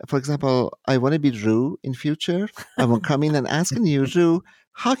 For example, I want to be Rue in future. I will come in and asking you, Rue,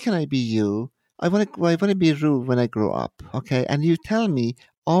 how can I be you? I want to be Rue when I grow up. Okay, and you tell me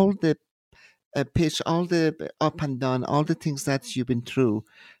all the pitch, all the up and down, all the things that you've been through,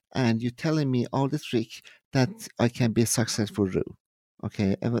 and you're telling me all the trick that I can be a successful Rue.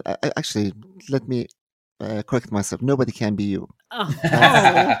 Okay, actually, let me correct myself. Nobody can be you.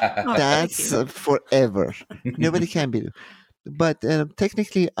 That's forever. Nobody can be you. But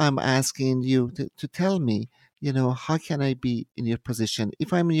technically, I'm asking you to tell me, how can I be in your position?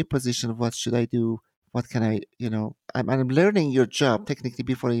 If I'm in your position, what should I do? What can I, I'm learning your job technically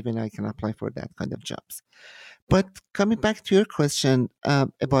before even I can apply for that kind of jobs. But coming back to your question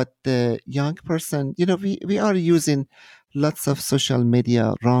about the young person, we are using lots of social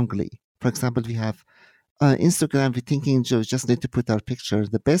media wrongly. For example, we have Instagram. We're thinking you just need to put our picture,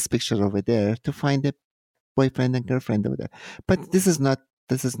 the best picture over there, to find a boyfriend and girlfriend over there. But this is not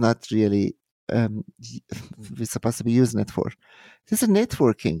really we're supposed to be using it for. This is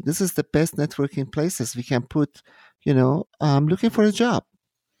networking. This is the best networking places we can put, I'm looking for a job.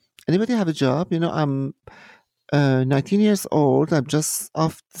 Anybody have a job? I'm 19 years old. I'm just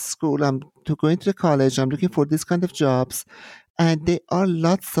off school. I'm to going to the college. I'm looking for this kind of jobs, and there are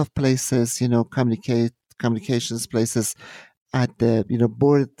lots of places, communications places at the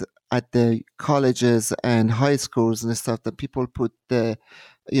board at the colleges and high schools and stuff that people put the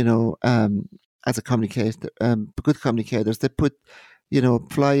as a communicator, good communicators. They put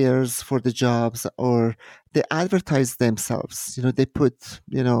flyers for the jobs, or they advertise themselves. They put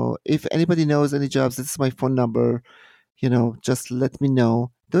if anybody knows any jobs, this is my phone number. Just let me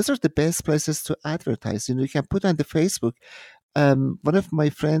know. Those are the best places to advertise. You can put on the Facebook. One of my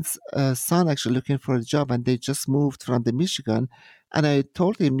friends' son actually looking for a job, and they just moved from the Michigan. And I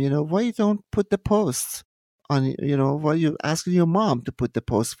told him, why you don't put the post on, why you asking your mom to put the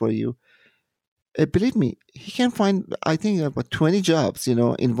post for you? Believe me, he can find, I think, about 20 jobs,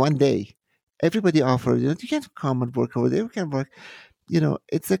 in one day. Everybody offers, you can come and work over there. You can work,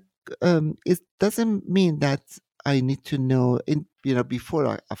 it doesn't mean that I need to know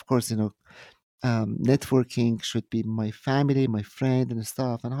before of course, networking should be my family, my friend and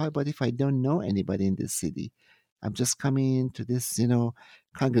stuff. And how about if I don't know anybody in this city? I'm just coming to this,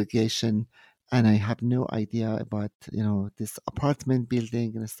 congregation, and I have no idea about, this apartment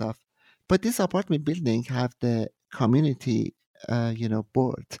building and stuff. But this apartment building have the community,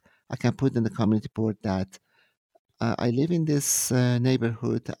 board. I can put in the community board that I live in this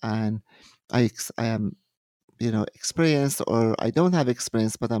neighborhood, and I am, experienced, or I don't have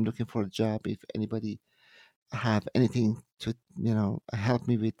experience, but I'm looking for a job. If anybody have anything to, help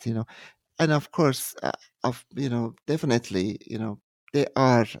me with, and of course, definitely, there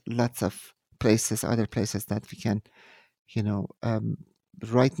are lots of places, other places that we can, you know, um,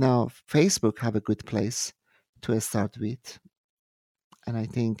 right now, Facebook have a good place to start with. And I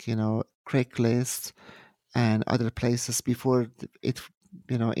think, Craigslist and other places before it,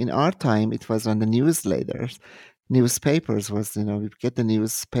 in our time, it was on the newsletters. Newspapers was, we get the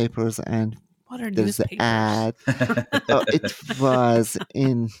newspapers and What are there's the newspapers? ad. Oh, it was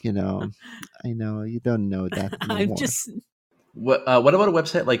in, I know you don't know that no I'm more. just What about a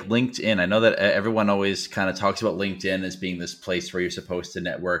website like LinkedIn? I know that everyone always kind of talks about LinkedIn as being this place where you're supposed to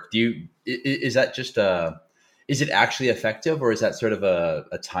network. Is that just is it actually effective, or is that sort of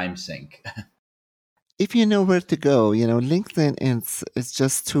a time sink? If you know where to go, LinkedIn it's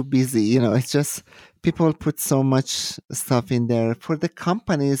just too busy. It's just people put so much stuff in there. For the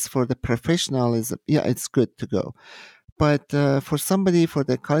companies, for the professionals, yeah, it's good to go. But for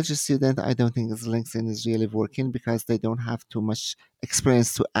the college student, I don't think this LinkedIn is really working because they don't have too much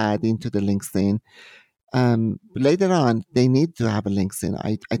experience to add into the LinkedIn. Later on, they need to have a LinkedIn.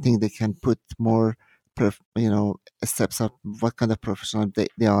 I think they can put more, steps of what kind of professional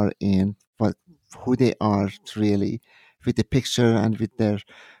they are in, who they are really, with the picture and with their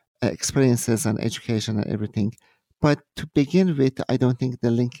experiences and education and everything. But to begin with, I don't think the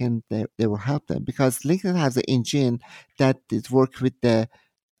LinkedIn they will help them, because LinkedIn has an engine that it works with the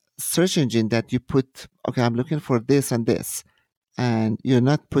search engine that you put. Okay, I'm looking for this and this, and you're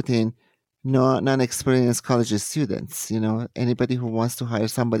not putting non-experienced college students. Anybody who wants to hire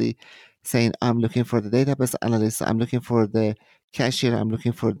somebody, saying I'm looking for the database analyst, I'm looking for the cashier, I'm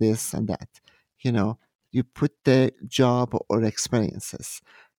looking for this and that. You put the job or experiences.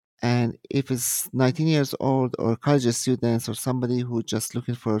 And if it's 19 years old or college students or somebody who just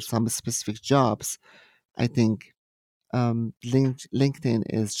looking for some specific jobs, I think LinkedIn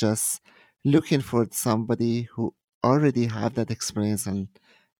is just looking for somebody who already have that experience, and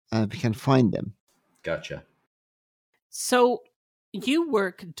we can find them. Gotcha. So you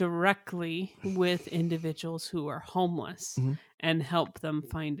work directly with individuals who are homeless Mhm. and help them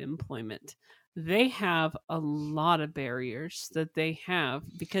find employment. They have a lot of barriers that they have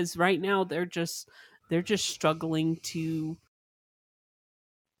because right now they're just struggling to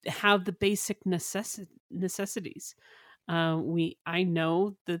have the basic necessities. I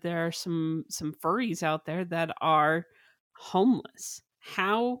know that there are some furries out there that are homeless.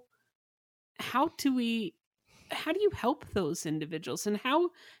 How do you help those individuals, and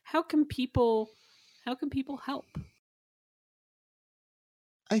how can people help?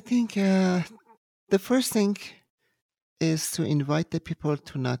 I think the first thing is to invite the people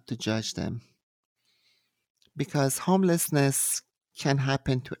to not to judge them, because homelessness can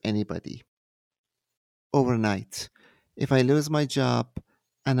happen to anybody overnight. If I lose my job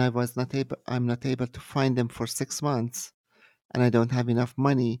and I'm not able to find them for 6 months, and I don't have enough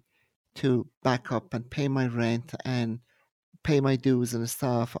money to back up and pay my rent and pay my dues and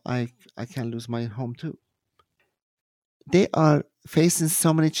stuff, I can lose my home too. They are facing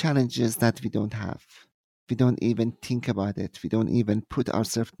so many challenges that we don't have. We don't even think about it. We don't even put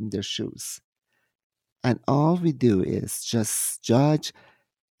ourselves in their shoes. And all we do is just judge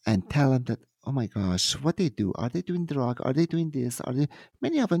and tell them that, oh my gosh, what they do? Are they doing drug? Are they doing this?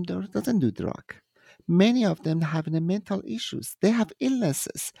 Many of them doesn't do drug. Many of them have mental issues. They have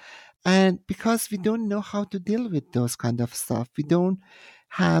illnesses. And because we don't know how to deal with those kind of stuff, we don't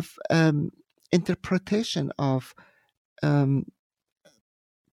have interpretation of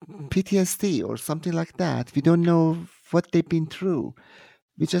PTSD or something like that. We don't know what they've been through.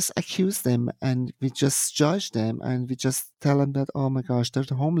 We just accuse them and we just judge them and we just tell them that, oh my gosh, they're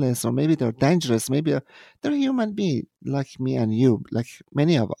homeless or maybe they're dangerous. Maybe they're a human being like me and you, like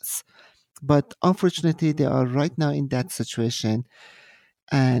many of us. But unfortunately, they are right now in that situation.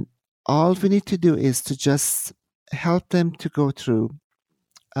 And all we need to do is to just help them to go through,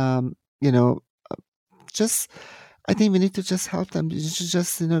 I think we need to just help them.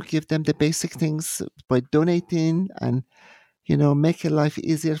 Just, give them the basic things by donating and, make life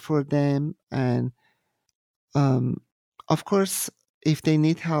easier for them. And, of course, if they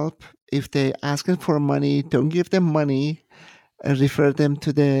need help, if they asking for money, don't give them money. Refer them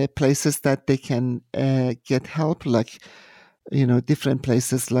to the places that they can get help, like, different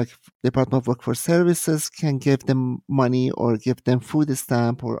places like Department of Workforce Services can give them money or give them food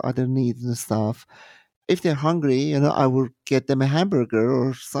stamp or other needs and stuff. If they're hungry, I will get them a hamburger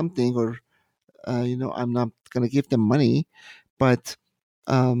or something, or, I'm not going to give them money, but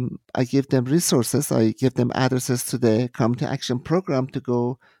I give them resources. I give them addresses to the Community Action Program to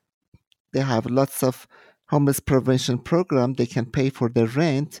go. They have lots of homeless prevention program. They can pay for their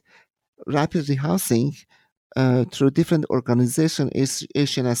rent, rapid rehousing through different organizations,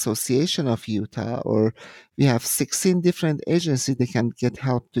 Asian Association of Utah, or we have 16 different agencies they can get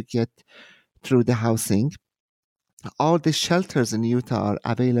help to get through the housing. All the shelters in Utah are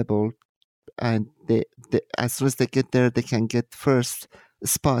available, and they as soon as they get there, they can get first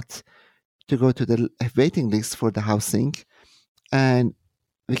spot to go to the waiting list for the housing, and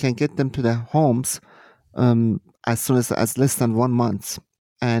we can get them to the homes as soon as less than 1 month.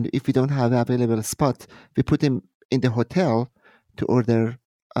 And if we don't have an available spot, we put them in the hotel to order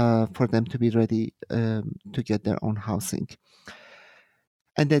for them to be ready to get their own housing.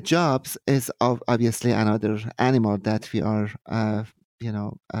 And the jobs is obviously another animal that we are,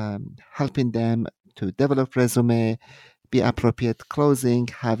 helping them to develop resume, be appropriate clothing,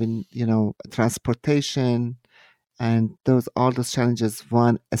 having, transportation, and all those challenges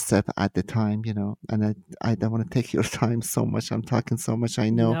one step at a time, and I don't want to take your time so much. I'm talking so much, I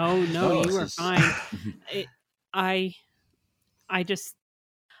know. No, you are fine. I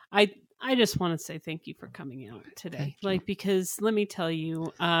just want to say thank you for coming out today. Because let me tell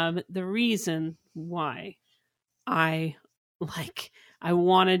you, the reason why I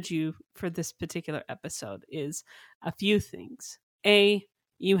wanted you for this particular episode is a few things. A,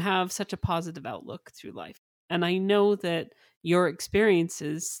 you have such a positive outlook through life. And I know that your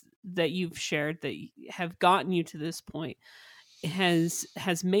experiences that you've shared that have gotten you to this point has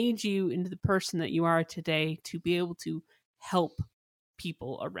made you into the person that you are today to be able to help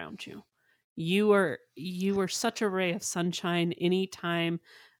people around you. You are such a ray of sunshine anytime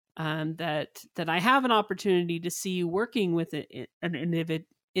that I have an opportunity to see you working with an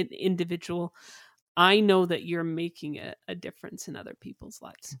individual. I know that you're making a difference in other people's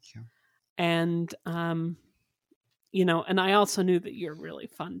lives. Thank you. And and I also knew that you're really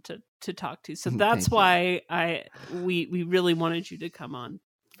fun to talk to. So that's why we really wanted you to come on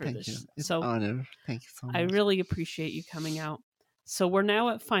for Thank this. you. It's so an honor. Thank you so much. I really appreciate you coming out. So we're now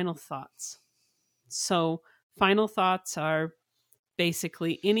at final thoughts. So final thoughts are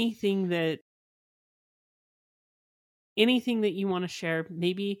basically anything that you want to share.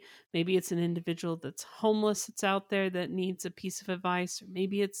 Maybe it's an individual that's homeless that's out there that needs a piece of advice, or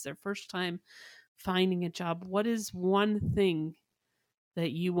maybe it's their first time finding a job. What is one thing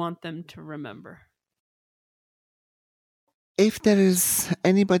that you want them to remember? If there is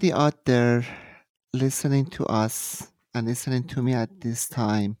anybody out there listening to us and listening to me at this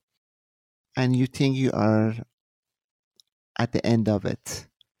time, and you think you are at the end of it,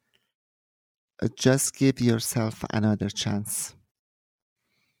 just give yourself another chance.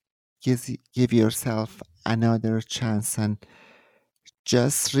 Give yourself another chance and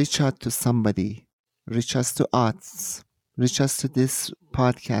just reach out to somebody. Reach us to us. Reach us to this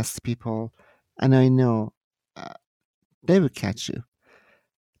podcast people. And I know they will catch you.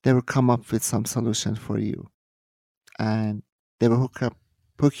 They will come up with some solution for you. And they will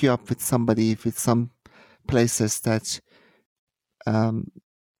hook you up with somebody, with some places that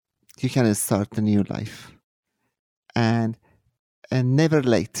you can start a new life. And never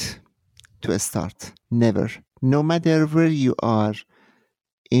late. to start. Never. No matter where you are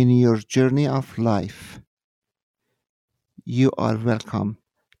in your journey of life, you are welcome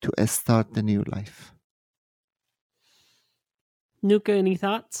to start the new life. Nuka, any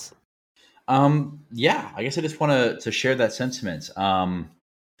thoughts? Yeah, I guess I just want to share that sentiment.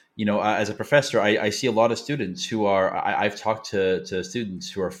 As a professor, I see a lot of students who are, I've talked to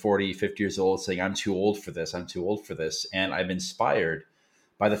students who are 40, 50 years old saying, I'm too old for this. I'm too old for this. And I'm inspired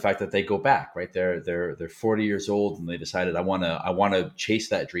by the fact that they go back, right? They're 40 years old and they decided, I want to chase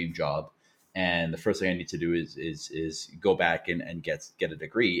that dream job. And the first thing I need to do is go back and get a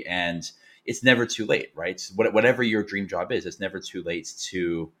degree. And it's never too late, right? Whatever your dream job is, it's never too late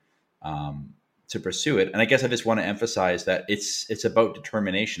to pursue it. And I guess I just want to emphasize that it's about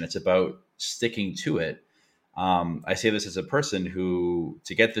determination. It's about sticking to it. I say this as a person who,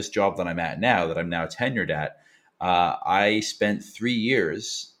 to get this job that I'm at now, that I'm now tenured at, I spent 3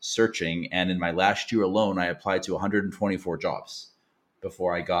 years searching. And in my last year alone, I applied to 124 jobs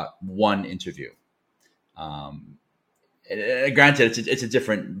before I got one interview. Granted, it's a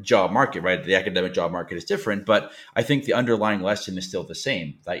different job market, right? The academic job market is different, but I think the underlying lesson is still the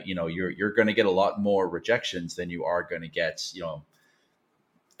same. That you're going to get a lot more rejections than you are going to get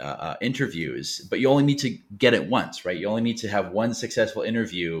interviews, but you only need to get it once, right? You only need to have one successful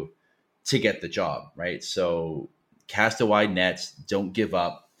interview to get the job, right? So cast a wide net, don't give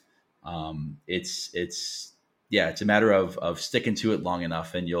up. It's a matter of sticking to it long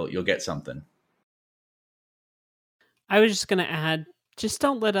enough, and you'll get something. I was just going to add, just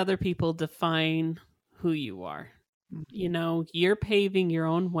don't let other people define who you are. You're paving your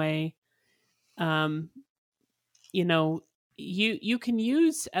own way. You can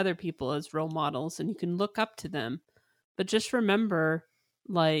use other people as role models and you can look up to them, but just remember,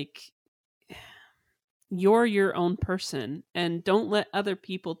 you're your own person, and don't let other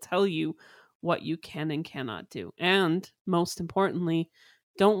people tell you what you can and cannot do. And most importantly,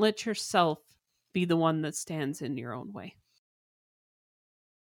 don't let yourself be the one that stands in your own way.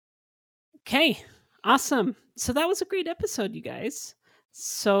 Okay, awesome. So that was a great episode, you guys.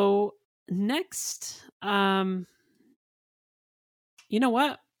 So next, you know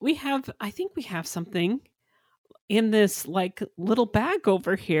what? I think we have something in this little bag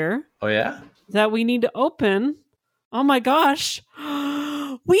over here. Oh yeah? That we need to open. Oh my gosh.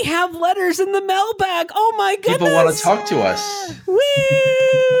 We have letters in the mailbag. Oh my goodness. People want to talk to us. Woo!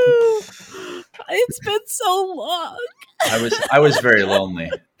 It's been so long. I was very lonely.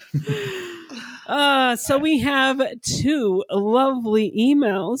 So we have 2 lovely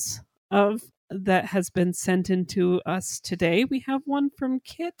emails that has been sent in to us today. We have one from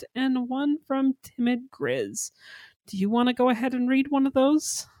Kit and one from Timid Grizz. Do you want to go ahead and read one of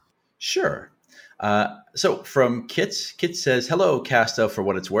those? Sure. So from Kit says, hello, Casta, for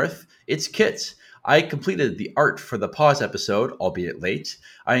what it's worth. It's Kit. I completed the art for the pause episode, albeit late.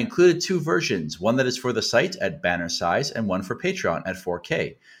 I included 2 versions, one that is for the site at banner size and one for Patreon at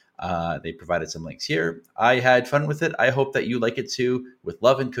 4K. They provided some links here. I had fun with it. I hope that you like it too. With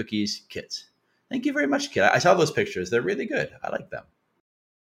love and cookies, Kit. Thank you very much, Kit. I saw those pictures. They're really good. I like them.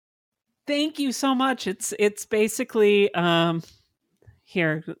 Thank you so much. It's basically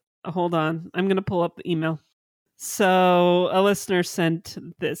here. Hold on. I'm going to pull up the email. So a listener sent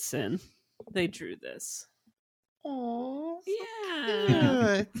this in. They drew this. Oh,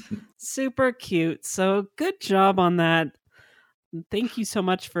 yeah. Super cute. So good job on that. Thank you so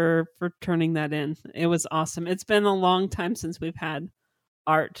much for turning that in. It was awesome. It's been a long time since we've had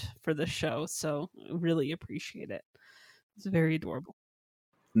art for the show, so really appreciate it. It's very adorable.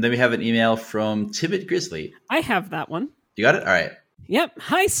 And then we have an email from Timid Grizzly. I have that one. You got it? All right. Yep.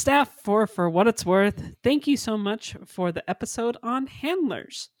 Hi, staff, for what it's worth. Thank you so much for the episode on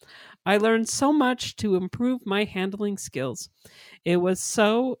handlers. I learned so much to improve my handling skills. It was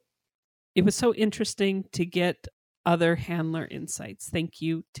so interesting to get other handler insights. Thank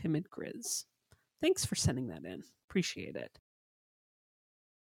you, Timid Grizz. Thanks for sending that in. Appreciate it.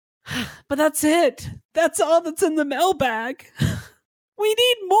 But that's it. That's all that's in the mailbag. We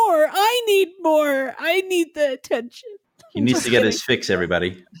need more. I need more. I need the attention. He needs to get his fix,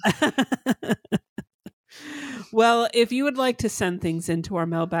 everybody. Well, if you would like to send things into our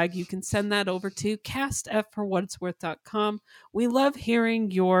mailbag, you can send that over to castf4whatitsworth.com. We love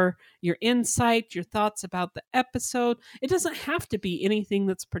hearing your insight, your thoughts about the episode. It doesn't have to be anything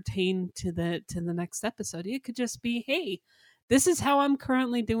that's pertained to the next episode. It could just be, hey, this is how I'm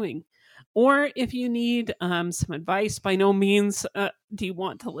currently doing. Or if you need some advice, by no means do you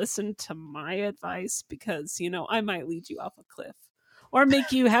want to listen to my advice, because, I might lead you off a cliff or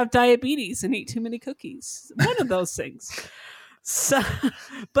make you have diabetes and eat too many cookies. One of those things. So,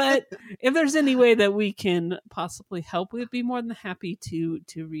 but if there's any way that we can possibly help, we'd be more than happy to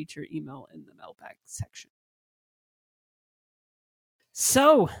read your email in the mailbag section.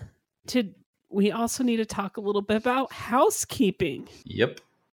 So, we also need to talk a little bit about housekeeping. Yep.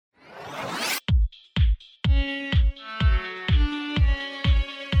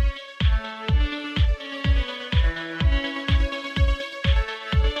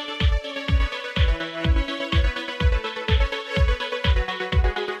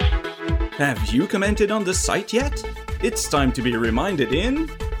 Have you commented on the site yet? It's time to be reminded in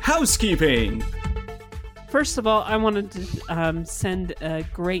housekeeping. First of all, I wanted to send a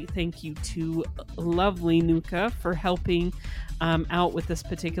great thank you to lovely Nuka for helping out with this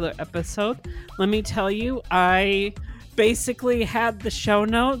particular episode. Let me tell you, I basically had the show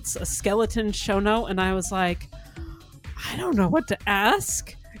notes, a skeleton show note, and I was like, I don't know what to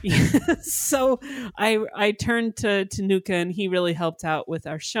ask. So I turned to Nuka, and he really helped out with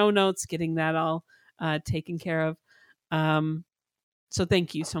our show notes, getting that all taken care of. So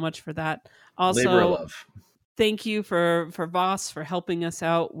thank you so much for that. Also, Labor of love. Thank you for Voss for helping us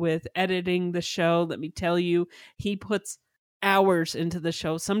out with editing the show. Let me tell you, he puts hours into the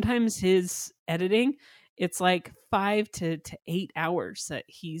show. Sometimes his editing, it's like 5 to 8 hours that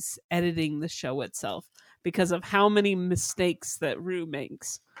he's editing the show itself because of how many mistakes that Rue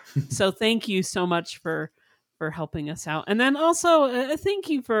makes. So thank you so much for helping us out. And then also a thank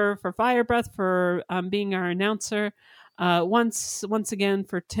you for Fire Breath for being our announcer. Once again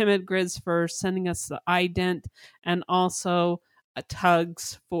for Timid Grizz for sending us the ident, and also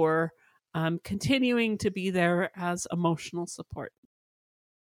Tugs for continuing to be there as emotional support.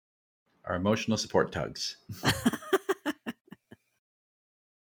 Our emotional support Tugs.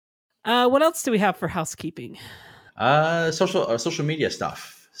 What else do we have for housekeeping? Social media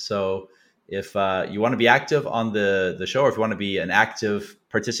stuff. So if you want to be active on the show, or if you want to be an active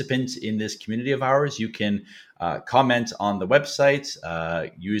participant in this community of ours, you can comment on the website,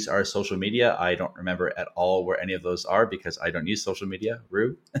 use our social media. I don't remember at all where any of those are because I don't use social media.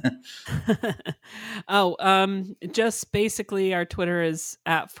 Rue? Just basically our Twitter is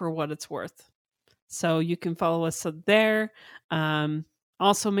 @ForWhatIt'sWorth. So you can follow us there.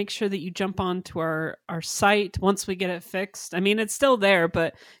 Also, make sure that you jump onto our site once we get it fixed. I mean, it's still there,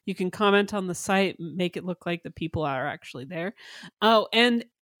 but you can comment on the site, make it look like the people are actually there. Oh, and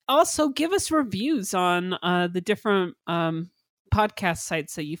also give us reviews on the different podcast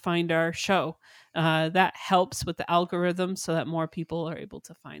sites that you find our show. That helps with the algorithm so that more people are able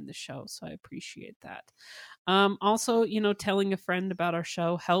to find the show. So I appreciate that. Also, telling a friend about our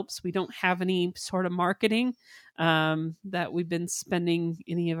show helps. We don't have any sort of marketing that we've been spending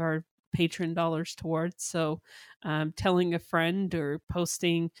any of our patron dollars towards. So telling a friend or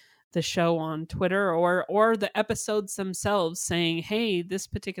posting the show on Twitter or the episodes themselves saying, hey, this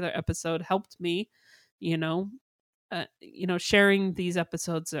particular episode helped me, sharing these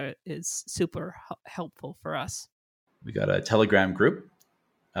episodes is super helpful for us. We got a Telegram group.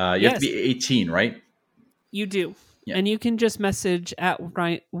 You have to be 18, right? You do. Yeah. And you can just message at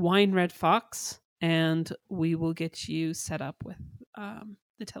Wine Red Fox and we will get you set up with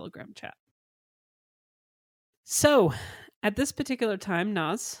the Telegram chat. So at this particular time,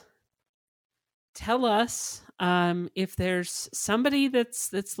 Naz, tell us if there's somebody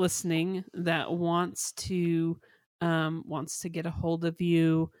that's listening that wants to get a hold of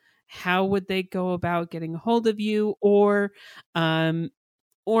you. How would they go about getting a hold of you? Or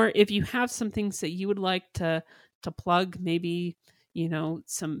if you have some things that you would like to plug, maybe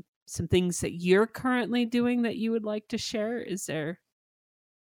some things that you're currently doing that you would like to share. Is there?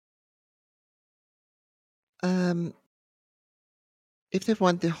 If they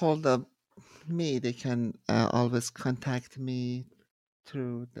want to hold of me, they can always contact me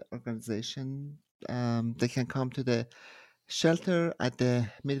through the organization. They can come to the shelter at the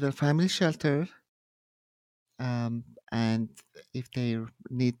Midwell Family Shelter. And if they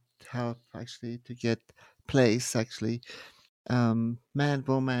need help actually to get place, man,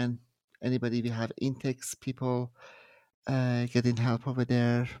 woman, anybody, we have intakes people getting help over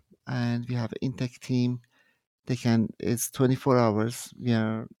there, and we have an intake team. It's 24 hours. We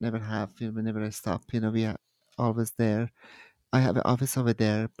never stop. We are always there. I have an office over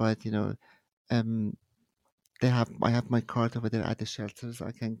there, but I have my card over there at the shelters.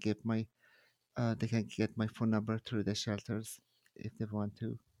 I can give they can get my phone number through the shelters if they want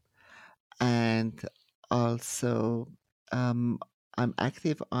to. And also, I'm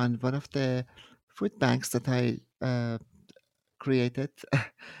active on one of the food banks that I created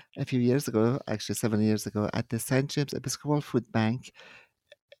a few years ago, actually 7 years ago, at the St. James Episcopal Food Bank.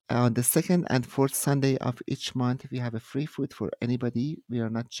 on the second and fourth Sunday of each month, we have a free food for anybody. We are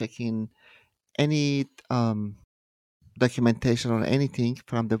not checking any documentation or anything.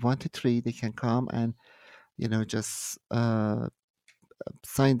 From the 1 to 3, they can come and just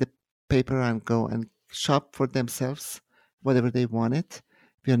sign the paper and go and shop for themselves whatever they wanted.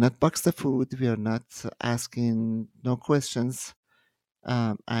 We are not box the food. We are not asking no questions,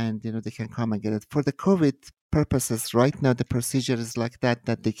 and they can come and get it. For the COVID purposes, right now the procedure is like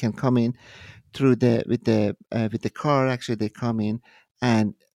that they can come in through with the car. Actually, they come in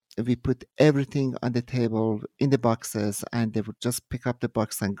and we put everything on the table in the boxes, and they would just pick up the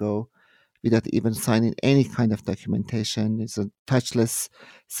box and go without even signing any kind of documentation. It's a touchless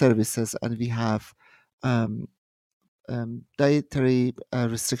services, and we have dietary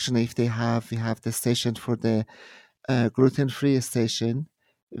restriction if they have. We have the station for the gluten-free station.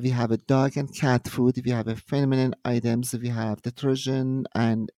 We have a dog and cat food. We have a feminine items. We have detergent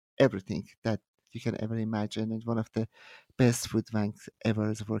and everything that you can ever imagine. And one of the best food banks ever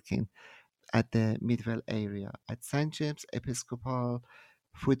is working at the Midwell area at St. James Episcopal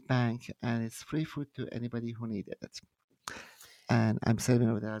Food Bank, and it's free food to anybody who needed it. And I'm serving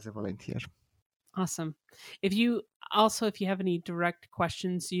over there as a volunteer. Awesome. If you have any direct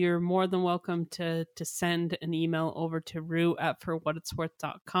questions, you're more than welcome to send an email over to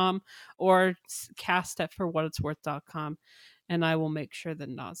rue@forwhatitsworth.com or cast@forwhatitsworth.com, and I will make sure that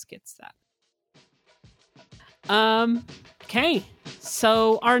Nas gets that. Okay,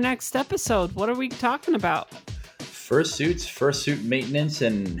 so our next episode, what are we talking about? Fursuit maintenance,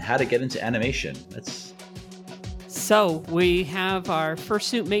 and how to get into animation. So we have our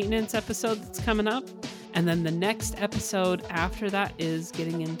fursuit maintenance episode that's coming up, and then the next episode after that is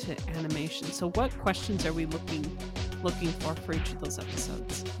getting into animation. So what questions are we looking for each of those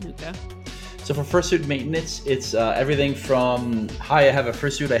episodes, Nuka? So for fursuit maintenance, it's everything from, hi, I have a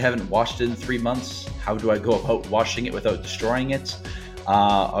fursuit, I haven't washed it in 3 months. How do I go about washing it without destroying it?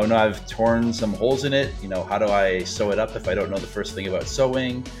 Oh no, I've torn some holes in it. How do I sew it up if I don't know the first thing about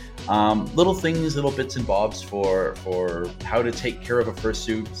sewing? Little things, little bits and bobs for how to take care of a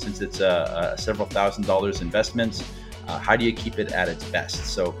fursuit, since it's a several $1,000s investment. How do you keep it at its best?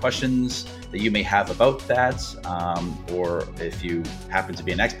 So questions that you may have about that, or if you happen to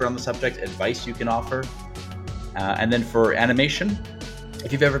be an expert on the subject, advice you can offer. And then for animation,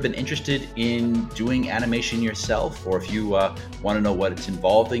 if you've ever been interested in doing animation yourself, or if you want to know what it's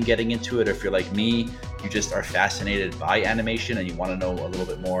involved in getting into it, or if you're like me, you just are fascinated by animation and you want to know a little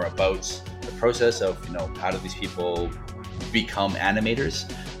bit more about the process of, how do these people become animators,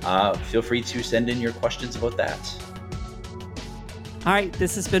 feel free to send in your questions about that. All right,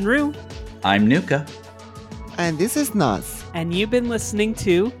 this has been Rue. I'm Nuka. And this is Nas. And you've been listening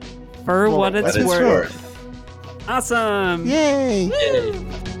to For What It's Worth. Awesome. Yay.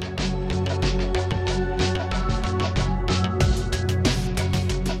 Yay.